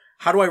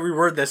 how do I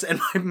reword this? And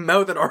my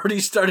mouth had already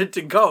started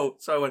to go.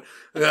 So I went,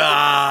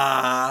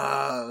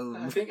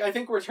 I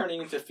think we're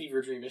turning into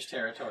fever dreamish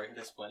territory at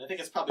this point. I think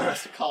it's probably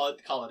best to call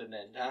it an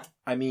end, huh?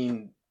 I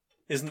mean,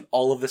 isn't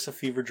all of this a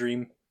fever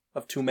dream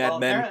of two mad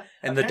men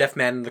and the deaf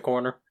man in the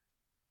corner?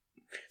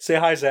 Say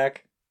hi,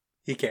 Zach.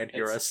 He can't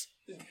hear us.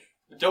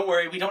 Don't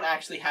worry, we don't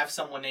actually have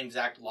someone named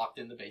Zach locked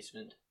in the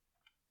basement.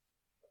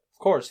 Of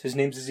course, his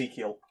name's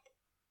Ezekiel.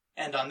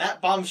 And on that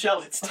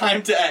bombshell, it's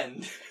time to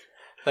end.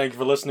 Thank you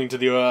for listening to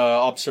the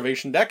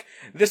observation deck.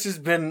 This has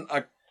been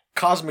a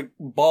cosmic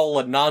ball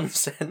of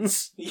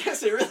nonsense.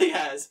 Yes, it really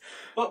has.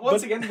 But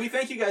once again, we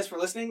thank you guys for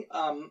listening.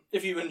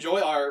 If you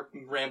enjoy our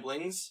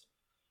ramblings,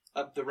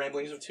 the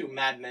ramblings of two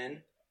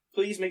madmen,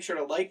 please make sure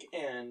to like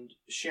and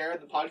share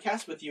the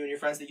podcast with you and your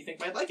friends that you think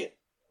might like it.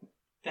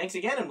 Thanks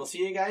again, and we'll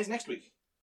see you guys next week.